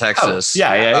Denton, Texas.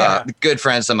 Good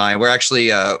friends of mine. We're actually,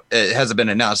 it hasn't been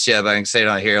announced yet, but I can say it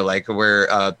on here. Like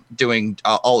we're doing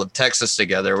all of Texas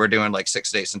together. We're doing like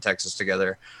 6 dates in Texas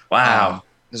together. Wow.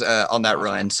 On that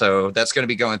run. So that's going to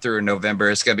be going through in November.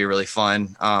 It's going to be really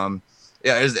fun.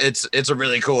 It's a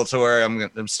really cool tour.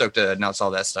 I'm stoked to announce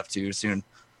all that stuff to you soon.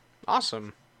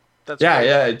 Awesome. That's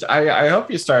great. I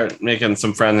hope you start making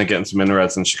some friends and getting some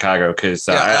inroads in Chicago, because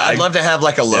I'd love to have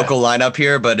like a local lineup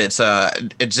here, but it's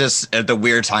just the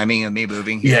weird timing of me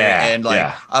moving here.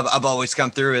 I've always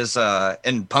come through as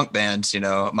in punk bands,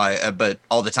 but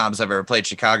all the times I've ever played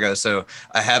Chicago, so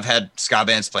I have had ska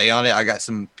bands play on it. I got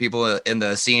some people in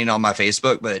the scene on my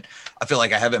Facebook, but I feel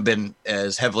like I haven't been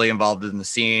as heavily involved in the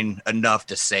scene enough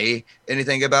to say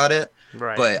anything about it.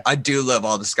 Right. But I do love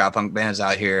all the ska punk bands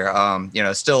out here.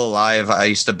 Still Alive. I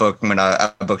used to book when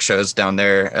I book shows down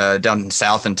there, down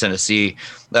south in Tennessee.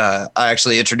 I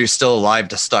actually introduced Still Alive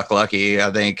to Stuck Lucky.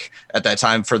 I think at that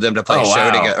time for them to play a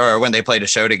show together, or when they played a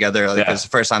show together, it was the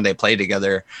first time they played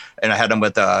together. And I had them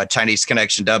with Chinese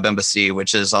Connection Dub Embassy,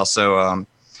 which is also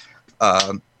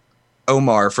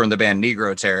Omar from the band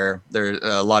Negro Terror. There,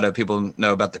 a lot of people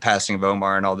know about the passing of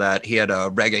Omar and all that. He had a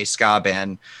reggae ska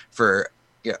band for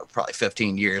probably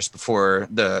 15 years before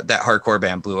that hardcore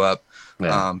band blew up.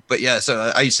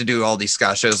 So I used to do all these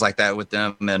ska shows like that with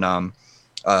them, and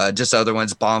just other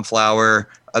ones. Bombflower,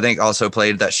 I think, also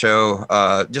played that show.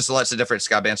 Just lots of different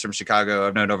ska bands from Chicago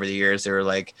I've known over the years. They were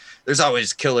like, there's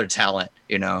always killer talent,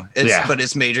 but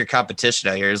it's major competition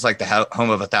out here. It's like the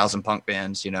home of 1,000 punk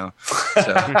bands, So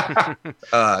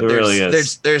it really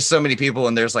is. There's so many people,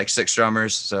 and there's like 6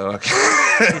 drummers. So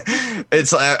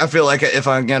it's, I feel like if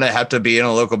I'm going to have to be in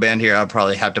a local band here, I'll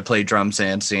probably have to play drums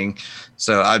and sing.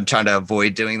 So I'm trying to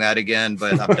avoid doing that again,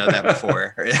 but I've done that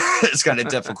before. It's kind of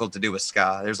difficult to do with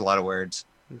ska. There's a lot of words.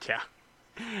 Yeah.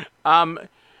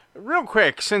 Real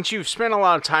quick, since you've spent a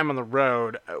lot of time on the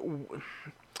road,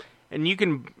 and you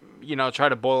can, try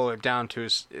to boil it down to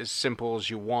as simple as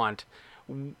you want,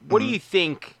 what do you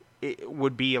think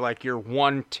would be like your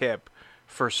one tip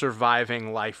for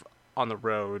surviving life on the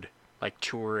road, like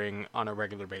touring on a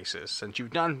regular basis? Since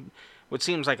you've done what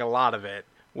seems like a lot of it,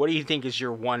 what do you think is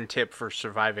your one tip for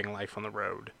surviving life on the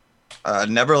road?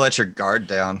 Never let your guard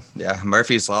down. Yeah,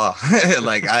 Murphy's Law.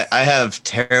 Like I have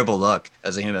terrible luck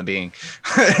as a human being.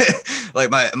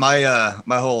 Like my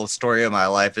whole story of my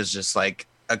life is just like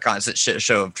a constant shit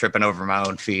show of tripping over my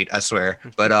own feet, I swear.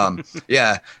 But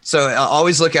yeah. So I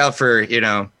always look out for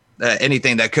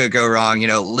anything that could go wrong.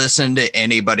 Listen to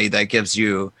anybody that gives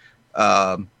you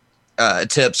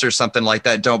tips or something like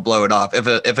that. Don't blow it off.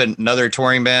 If another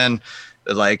touring band,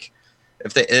 like,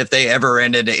 if they ever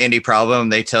ran into any problem,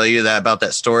 they tell you that about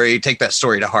that story, take that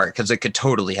story to heart, because it could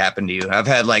totally happen to you. I've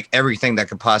had like everything that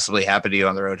could possibly happen to you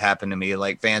on the road happen to me,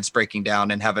 like vans breaking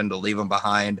down and having to leave them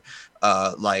behind,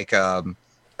 driving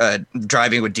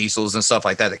with diesels and stuff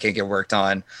like that can't get worked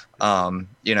on.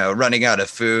 Running out of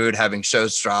food, having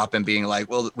shows drop and being like,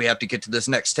 well, we have to get to this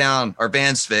next town, our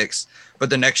van's fixed. But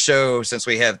the next show, since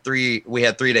we had 3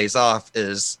 days off,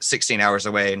 is 16 hours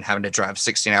away, and having to drive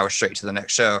 16 hours straight to the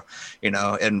next show,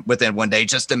 and within 1 day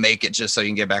just to make it, just so you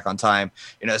can get back on time,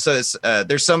 so it's,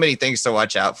 there's so many things to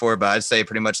watch out for, but I'd say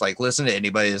pretty much like listen to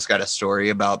anybody that's got a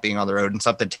story about being on the road and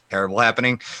something terrible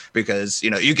happening, because,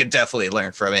 you could definitely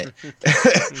learn from it.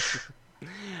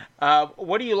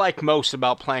 What do you like most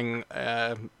about playing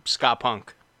ska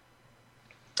punk?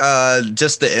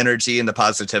 Just the energy and the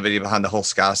positivity behind the whole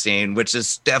ska scene, which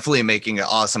is definitely making an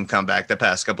awesome comeback the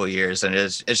past couple of years. And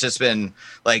it's just been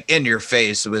like in your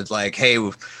face with like, hey,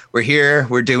 we're here,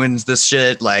 we're doing this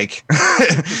shit. Like,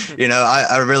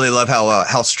 I really love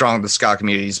how strong the ska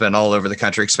community's been all over the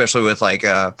country, especially with like,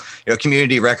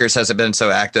 Community Records hasn't been so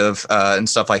active and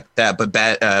stuff like that. But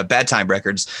Bad Time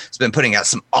Records has been putting out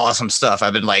some awesome stuff.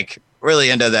 I've been like really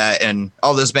into that. And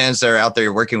all those bands that are out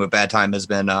there working with Bad Time has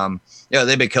been,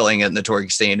 they've been killing it in the touring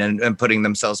scene and putting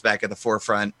themselves back at the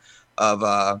forefront of,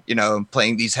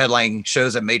 playing these headlining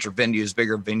shows at major venues,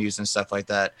 bigger venues and stuff like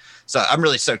that. So I'm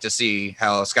really stoked to see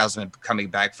how ska's been coming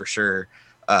back for sure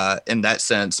in that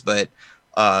sense. But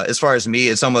as far as me,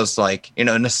 it's almost like,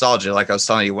 nostalgia. Like I was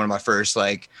telling you, one of my first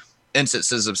like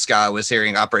instances of ska was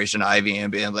hearing Operation Ivy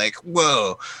and being like,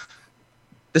 whoa,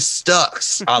 this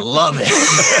sucks. I love it.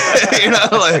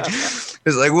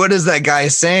 It's like, what is that guy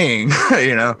saying?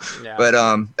 Yeah. But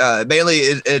mainly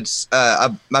it's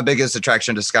my biggest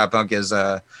attraction to ska punk is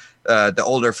the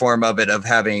older form of it, of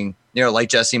having, like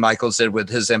Jesse Michaels did with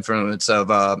his influence of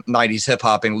 90s hip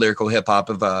hop and lyrical hip hop,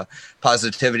 of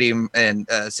positivity and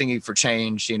singing for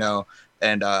change,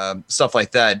 and stuff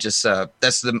like that. Just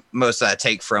that's the most that I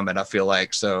take from it, I feel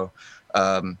like. So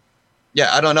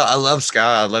Yeah, I don't know. I love ska.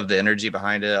 I love the energy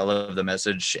behind it. I love the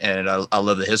message, and I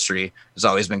love the history. It's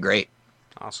always been great.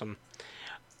 Awesome.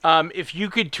 If you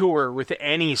could tour with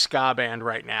any ska band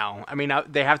right now, I mean,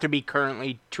 they have to be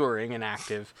currently touring and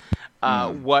active.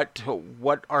 What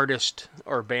artist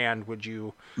or band would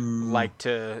you like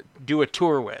to do a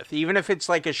tour with? Even if it's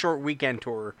like a short weekend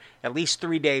tour, at least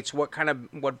 3 dates. What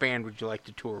band would you like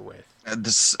to tour with?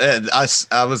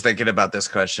 I was thinking about this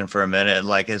question for a minute.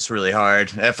 Like, it's really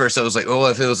hard. At first, I was like, "Oh,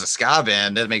 if it was a ska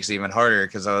band, that makes it even harder."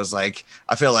 Because I was like,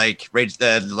 I feel like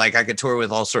like I could tour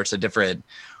with all sorts of different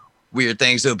weird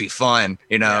things. It would be fun,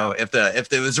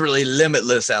 if it was really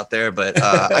limitless out there. But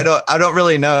I don't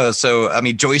really know. So I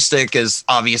mean, Joystick is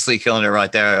obviously killing it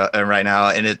right there right now,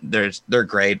 and they're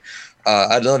great.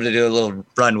 I'd love to do a little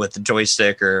run with the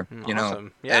Joystick or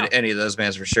Awesome. any of those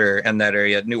bands for sure. In that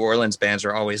area, New Orleans bands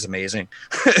are always amazing.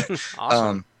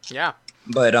 Awesome. Yeah.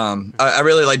 But I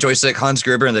really like Joystick, Hans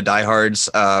Gruber, and the Diehards.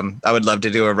 I would love to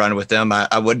do a run with them.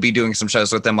 I would be doing some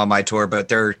shows with them on my tour, but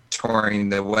they're touring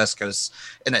the West Coast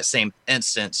in that same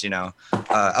instance.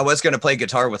 I was going to play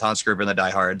guitar with Hans Gruber and the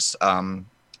Diehards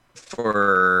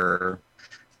for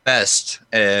Fest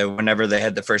whenever they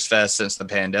had the first Fest since the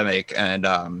pandemic, and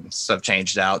stuff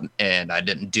changed out, and I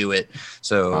didn't do it.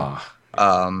 So,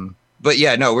 but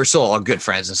yeah, no, we're still all good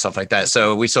friends and stuff like that.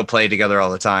 So we still play together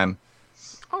all the time.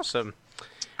 Awesome.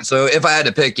 So if I had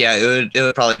to pick, it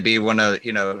would probably be one of,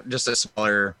 just a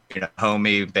smaller,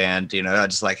 homey band, I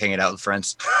just like hanging out with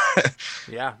friends.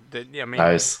 Yeah. I mean,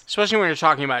 Nice. especially when you're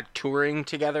talking about touring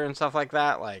together and stuff like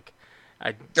that. Like,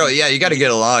 Oh yeah, you got to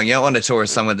get along. You don't want to tour with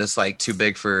someone that's like too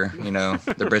big for,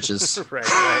 their britches.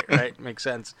 Right. Makes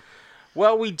sense.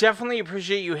 Well, we definitely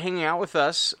appreciate you hanging out with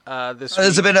us this week.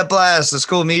 It's been a blast. It's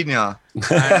cool meeting y'all. And,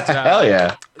 Hell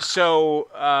yeah. So,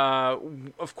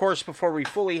 of course, before we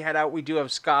fully head out, we do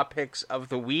have ska picks of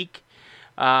the week.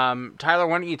 Tyler,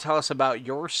 why don't you tell us about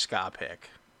your ska pick?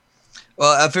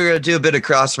 Well, I figured I'd do a bit of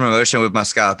cross promotion with my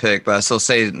ska pick, but I still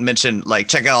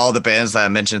check out all the bands that I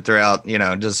mentioned throughout,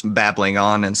 just babbling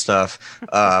on and stuff.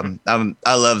 I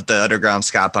love the underground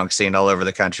ska punk scene all over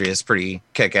the country. It's pretty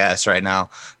kick ass right now.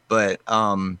 But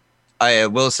I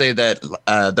will say that the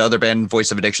other band,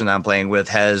 Voice of Addiction, that I'm playing with,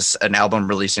 has an album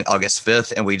releasing August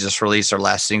 5th, and we just released our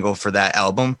last single for that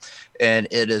album. And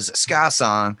it is a ska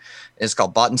song. It's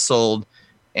called Bought and Sold.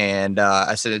 And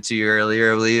I sent it to you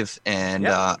earlier, I believe. And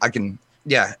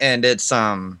and it's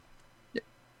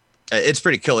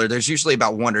pretty killer. There's usually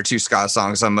about 1 or 2 ska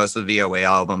songs on most of the VOA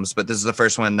albums, but this is the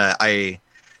first one that I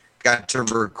got to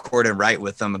record and write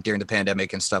with them during the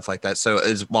pandemic and stuff like that. So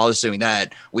while I was doing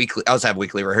that I was having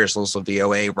weekly rehearsals with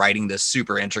VOA, writing this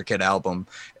super intricate album,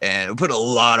 and put a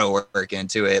lot of work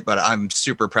into it, but I'm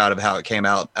super proud of how it came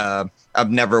out.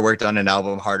 I've never worked on an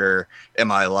album harder in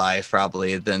my life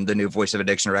probably than the new Voice of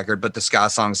Addiction record, but the ska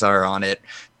songs that are on it,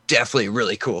 definitely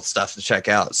really cool stuff to check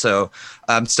out. So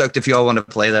I'm stoked if you all want to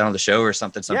play that on the show or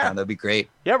something sometime. Yeah. That'd be great.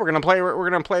 Yeah, we're gonna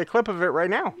play a clip of it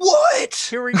right now. What?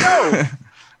 Here we go.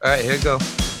 All right, here we go.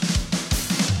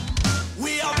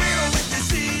 We are real with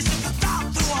disease, the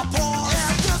thought through our pores.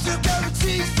 And there's no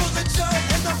guarantees for the dirt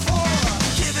and the poor.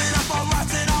 Giving up our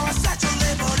rights and our essential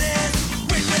liberties.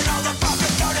 Reaping all the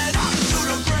profit, burning up to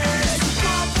the grid.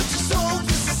 God, put your soul,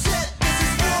 this is it, this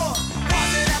is war. Why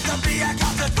did it have to be a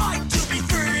constant fight to be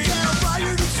free? Can't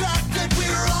riot attracted,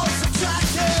 we're all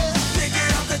subtracted. Thinking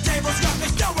of the tables,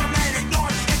 nothing still remain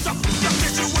ignored. It's a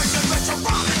situation which are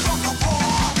robbing from the poor.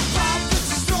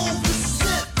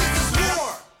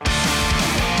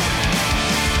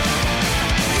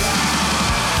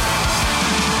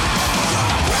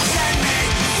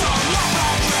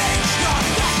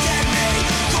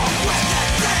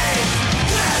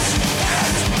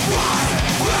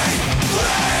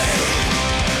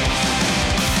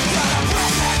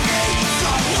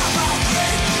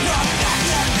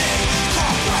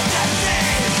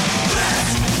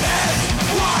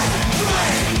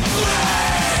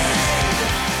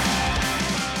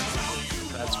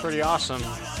 Pretty awesome.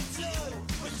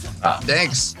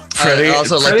 Thanks. I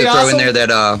also like to throw in there that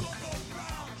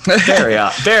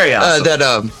very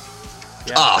awesome.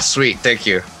 Oh, sweet. Thank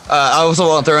you. I also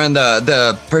want to throw in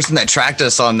the person that tracked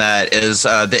us on that is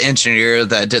the engineer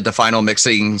that did the final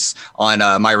mixings on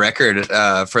my record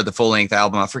for the full-length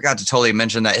album. I forgot to totally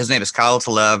mention that. His name is Kyle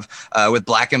Talev with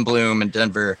Black and Bloom in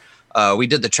Denver. We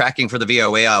did the tracking for the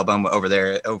VOA album over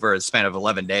there over a span of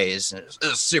 11 days. It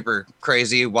was super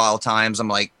crazy, wild times. I'm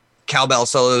like cowbell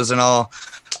solos and all.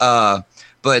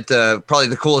 But probably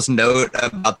the coolest note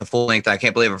about the full length, I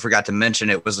can't believe I forgot to mention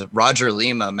it, was that Roger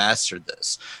Lima mastered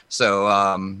this. So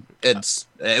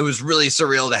it was really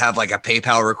surreal to have like a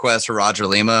PayPal request for Roger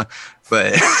Lima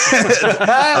but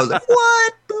I was like,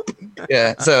 what? Boop.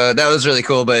 Yeah, so that was really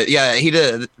cool. But yeah, he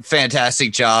did a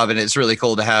fantastic job, and it's really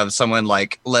cool to have someone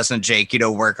like Les and Jake,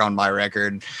 work on my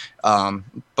record.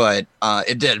 But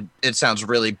it sounds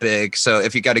really big. So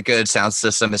if you got a good sound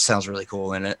system, it sounds really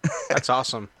cool in it. That's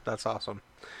awesome. That's awesome.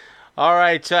 All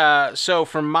right. So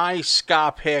for my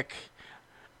ska pick,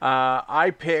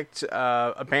 I picked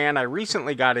a band I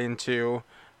recently got into.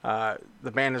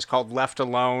 The band is called Left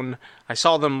Alone. I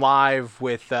saw them live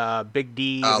with Big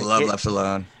D. I love Left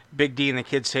Alone. Big D and the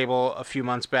Kids Table a few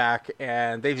months back,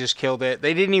 and they just killed it.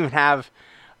 They didn't even have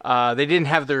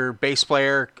their bass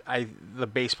player. The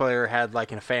bass player had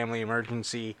like a family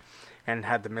emergency and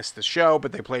had to miss the show,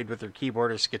 but they played with their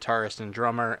keyboardist, guitarist, and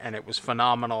drummer, and it was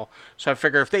phenomenal. So I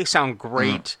figure if they sound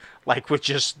great, like with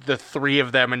just the three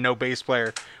of them and no bass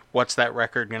player, what's that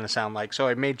record going to sound like? So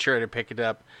I made sure to pick it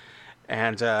up.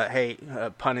 And, hey,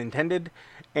 pun intended.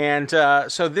 And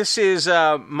so this is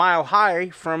Mile High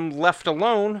from Left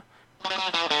Alone.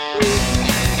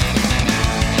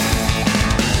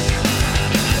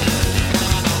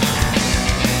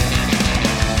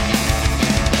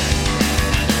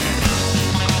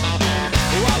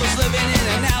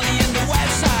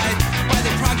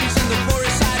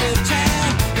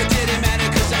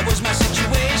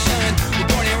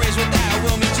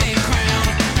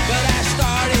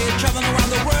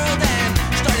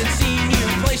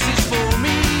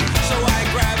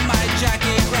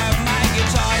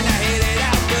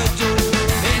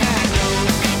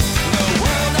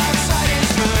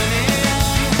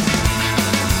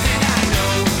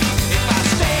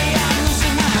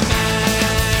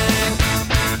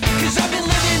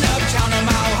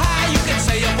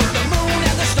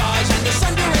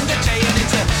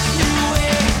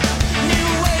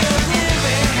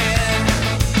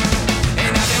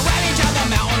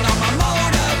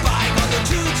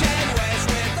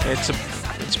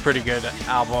 It's a pretty good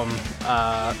album,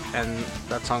 and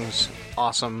that song's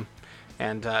awesome.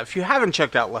 And if you haven't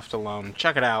checked out Left Alone,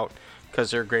 check it out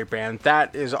because they're a great band.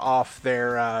 That is off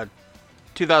their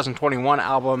 2021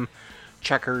 album,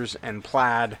 Checkers and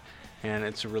Plaid, and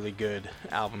it's a really good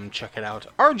album. Check it out.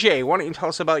 RJ, why don't you tell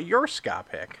us about your ska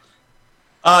pick?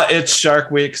 It's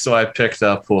Shark Week, so I picked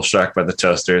up Pool Shark by the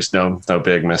Toasters. No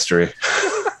big mystery.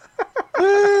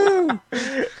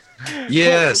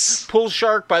 Yes. Pool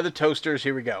Shark by the Toasters.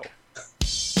 Here we go.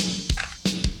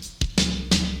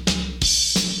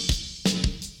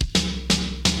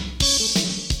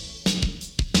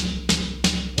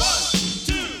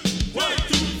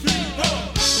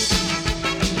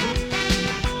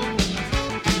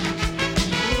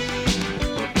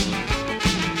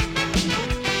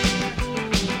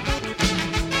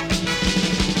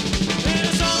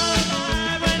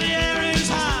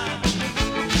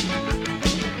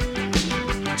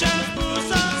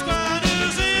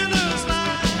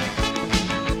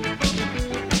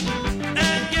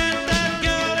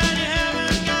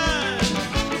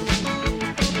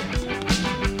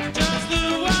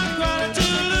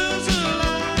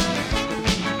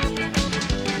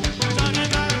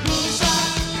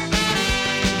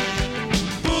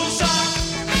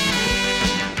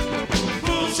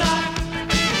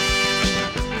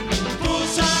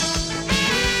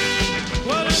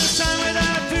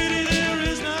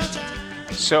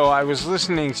 So I was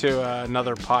listening to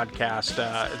another podcast.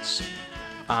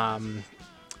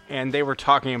 And they were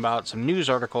talking about some news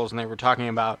articles, and they were talking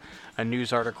about a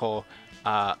news article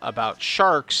about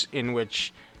sharks, in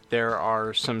which there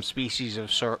are some species of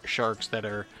sharks that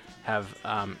have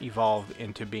evolved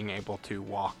into being able to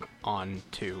walk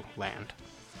onto land.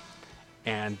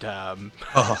 And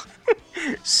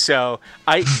so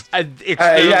I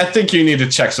think you need to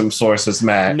check some sources,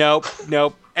 Matt. Nope.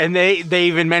 And they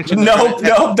even mentioned nope,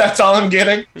 that's all I'm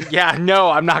getting. Yeah, no,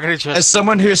 I'm not gonna just. As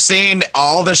someone who's seen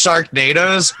all the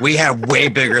Sharknadoes, we have way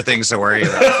bigger things to worry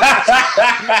about.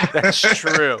 That's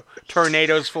true.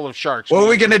 Tornadoes full of sharks. What are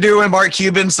we gonna do when Mark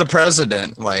Cuban's the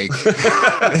president? Like,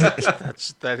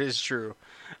 that is true.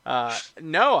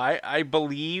 No, I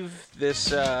believe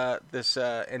this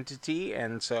entity,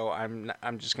 and so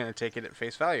I'm just gonna take it at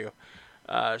face value.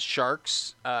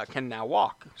 Sharks can now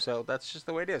walk, so that's just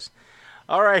the way it is.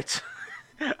 All right,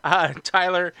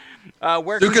 Tyler,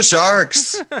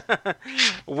 Sharks.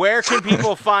 Where can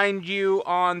people find you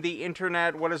on the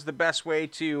internet? What is the best way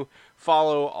to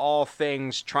follow all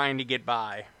things trying to get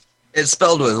by? It's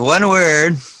spelled with one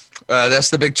word.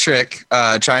 That's the big trick.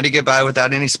 Trying to get by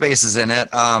without any spaces in it.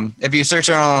 If you search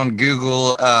on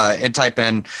Google and type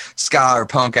in ska or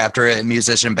punk after it,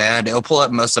 musician band, it'll pull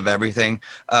up most of everything.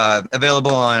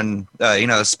 Available on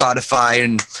Spotify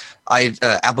and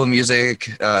Apple Music,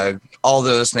 all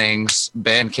those things,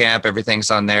 Bandcamp,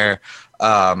 everything's on there.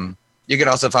 You can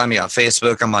also find me on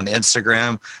Facebook. I'm on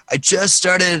Instagram. I just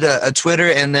started a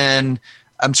Twitter, and then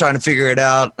I'm trying to figure it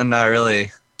out. I'm not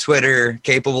really Twitter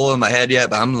capable in my head yet,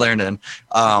 but I'm learning.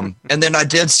 And then I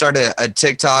did start a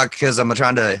TikTok because I'm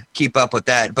trying to keep up with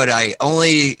that. But I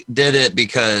only did it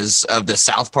because of the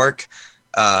South Park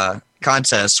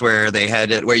contest where they had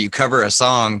it where you cover a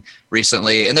song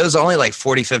recently, and there was only like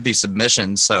 40-50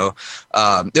 submissions, so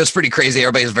it was pretty crazy.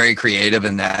 Everybody's very creative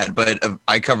in that, but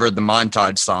I covered the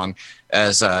Montage song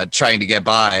as Trying to Get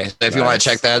By. So if you want to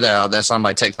check that out, that's on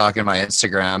my TikTok and my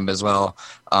Instagram as well.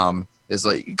 It's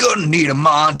like, you're gonna need a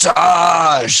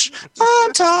montage,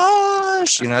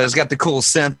 you know, it's got the cool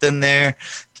synth in there.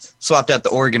 Swapped out the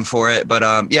organ for it, but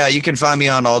yeah, you can find me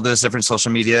on all those different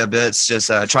social media bits. Just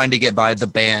Trying to Get By the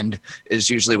band is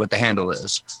usually what the handle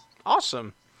is.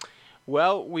 Awesome.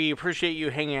 Well, we appreciate you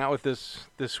hanging out with us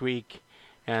this week,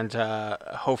 and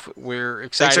hope we're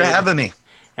excited. Thanks for having me.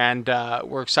 And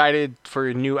we're excited for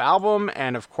your new album,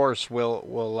 and of course,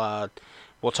 we'll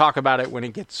talk about it when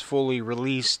it gets fully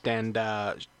released and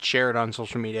share it on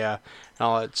social media and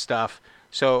all that stuff.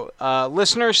 So,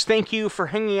 listeners, thank you for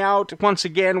hanging out. Once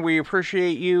again, we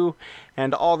appreciate you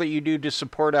and all that you do to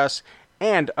support us.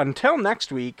 And until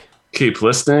next week, keep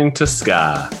listening to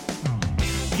ska.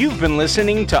 You've been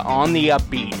listening to On the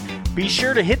Upbeat. Be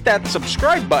sure to hit that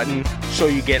subscribe button so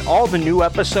you get all the new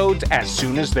episodes as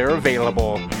soon as they're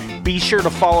available. Be sure to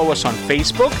follow us on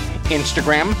Facebook,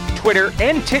 Instagram, Twitter,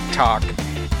 and TikTok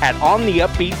at On the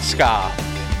Upbeat Ska.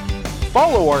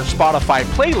 Follow our Spotify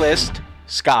playlist,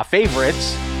 Ska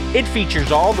Favorites. It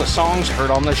features all the songs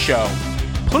heard on the show.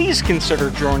 Please consider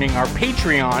joining our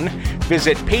Patreon.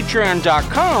 Visit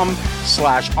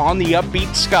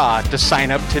patreon.com/ontheupbeatska to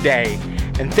sign up today.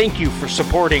 And thank you for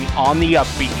supporting On the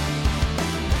Upbeat.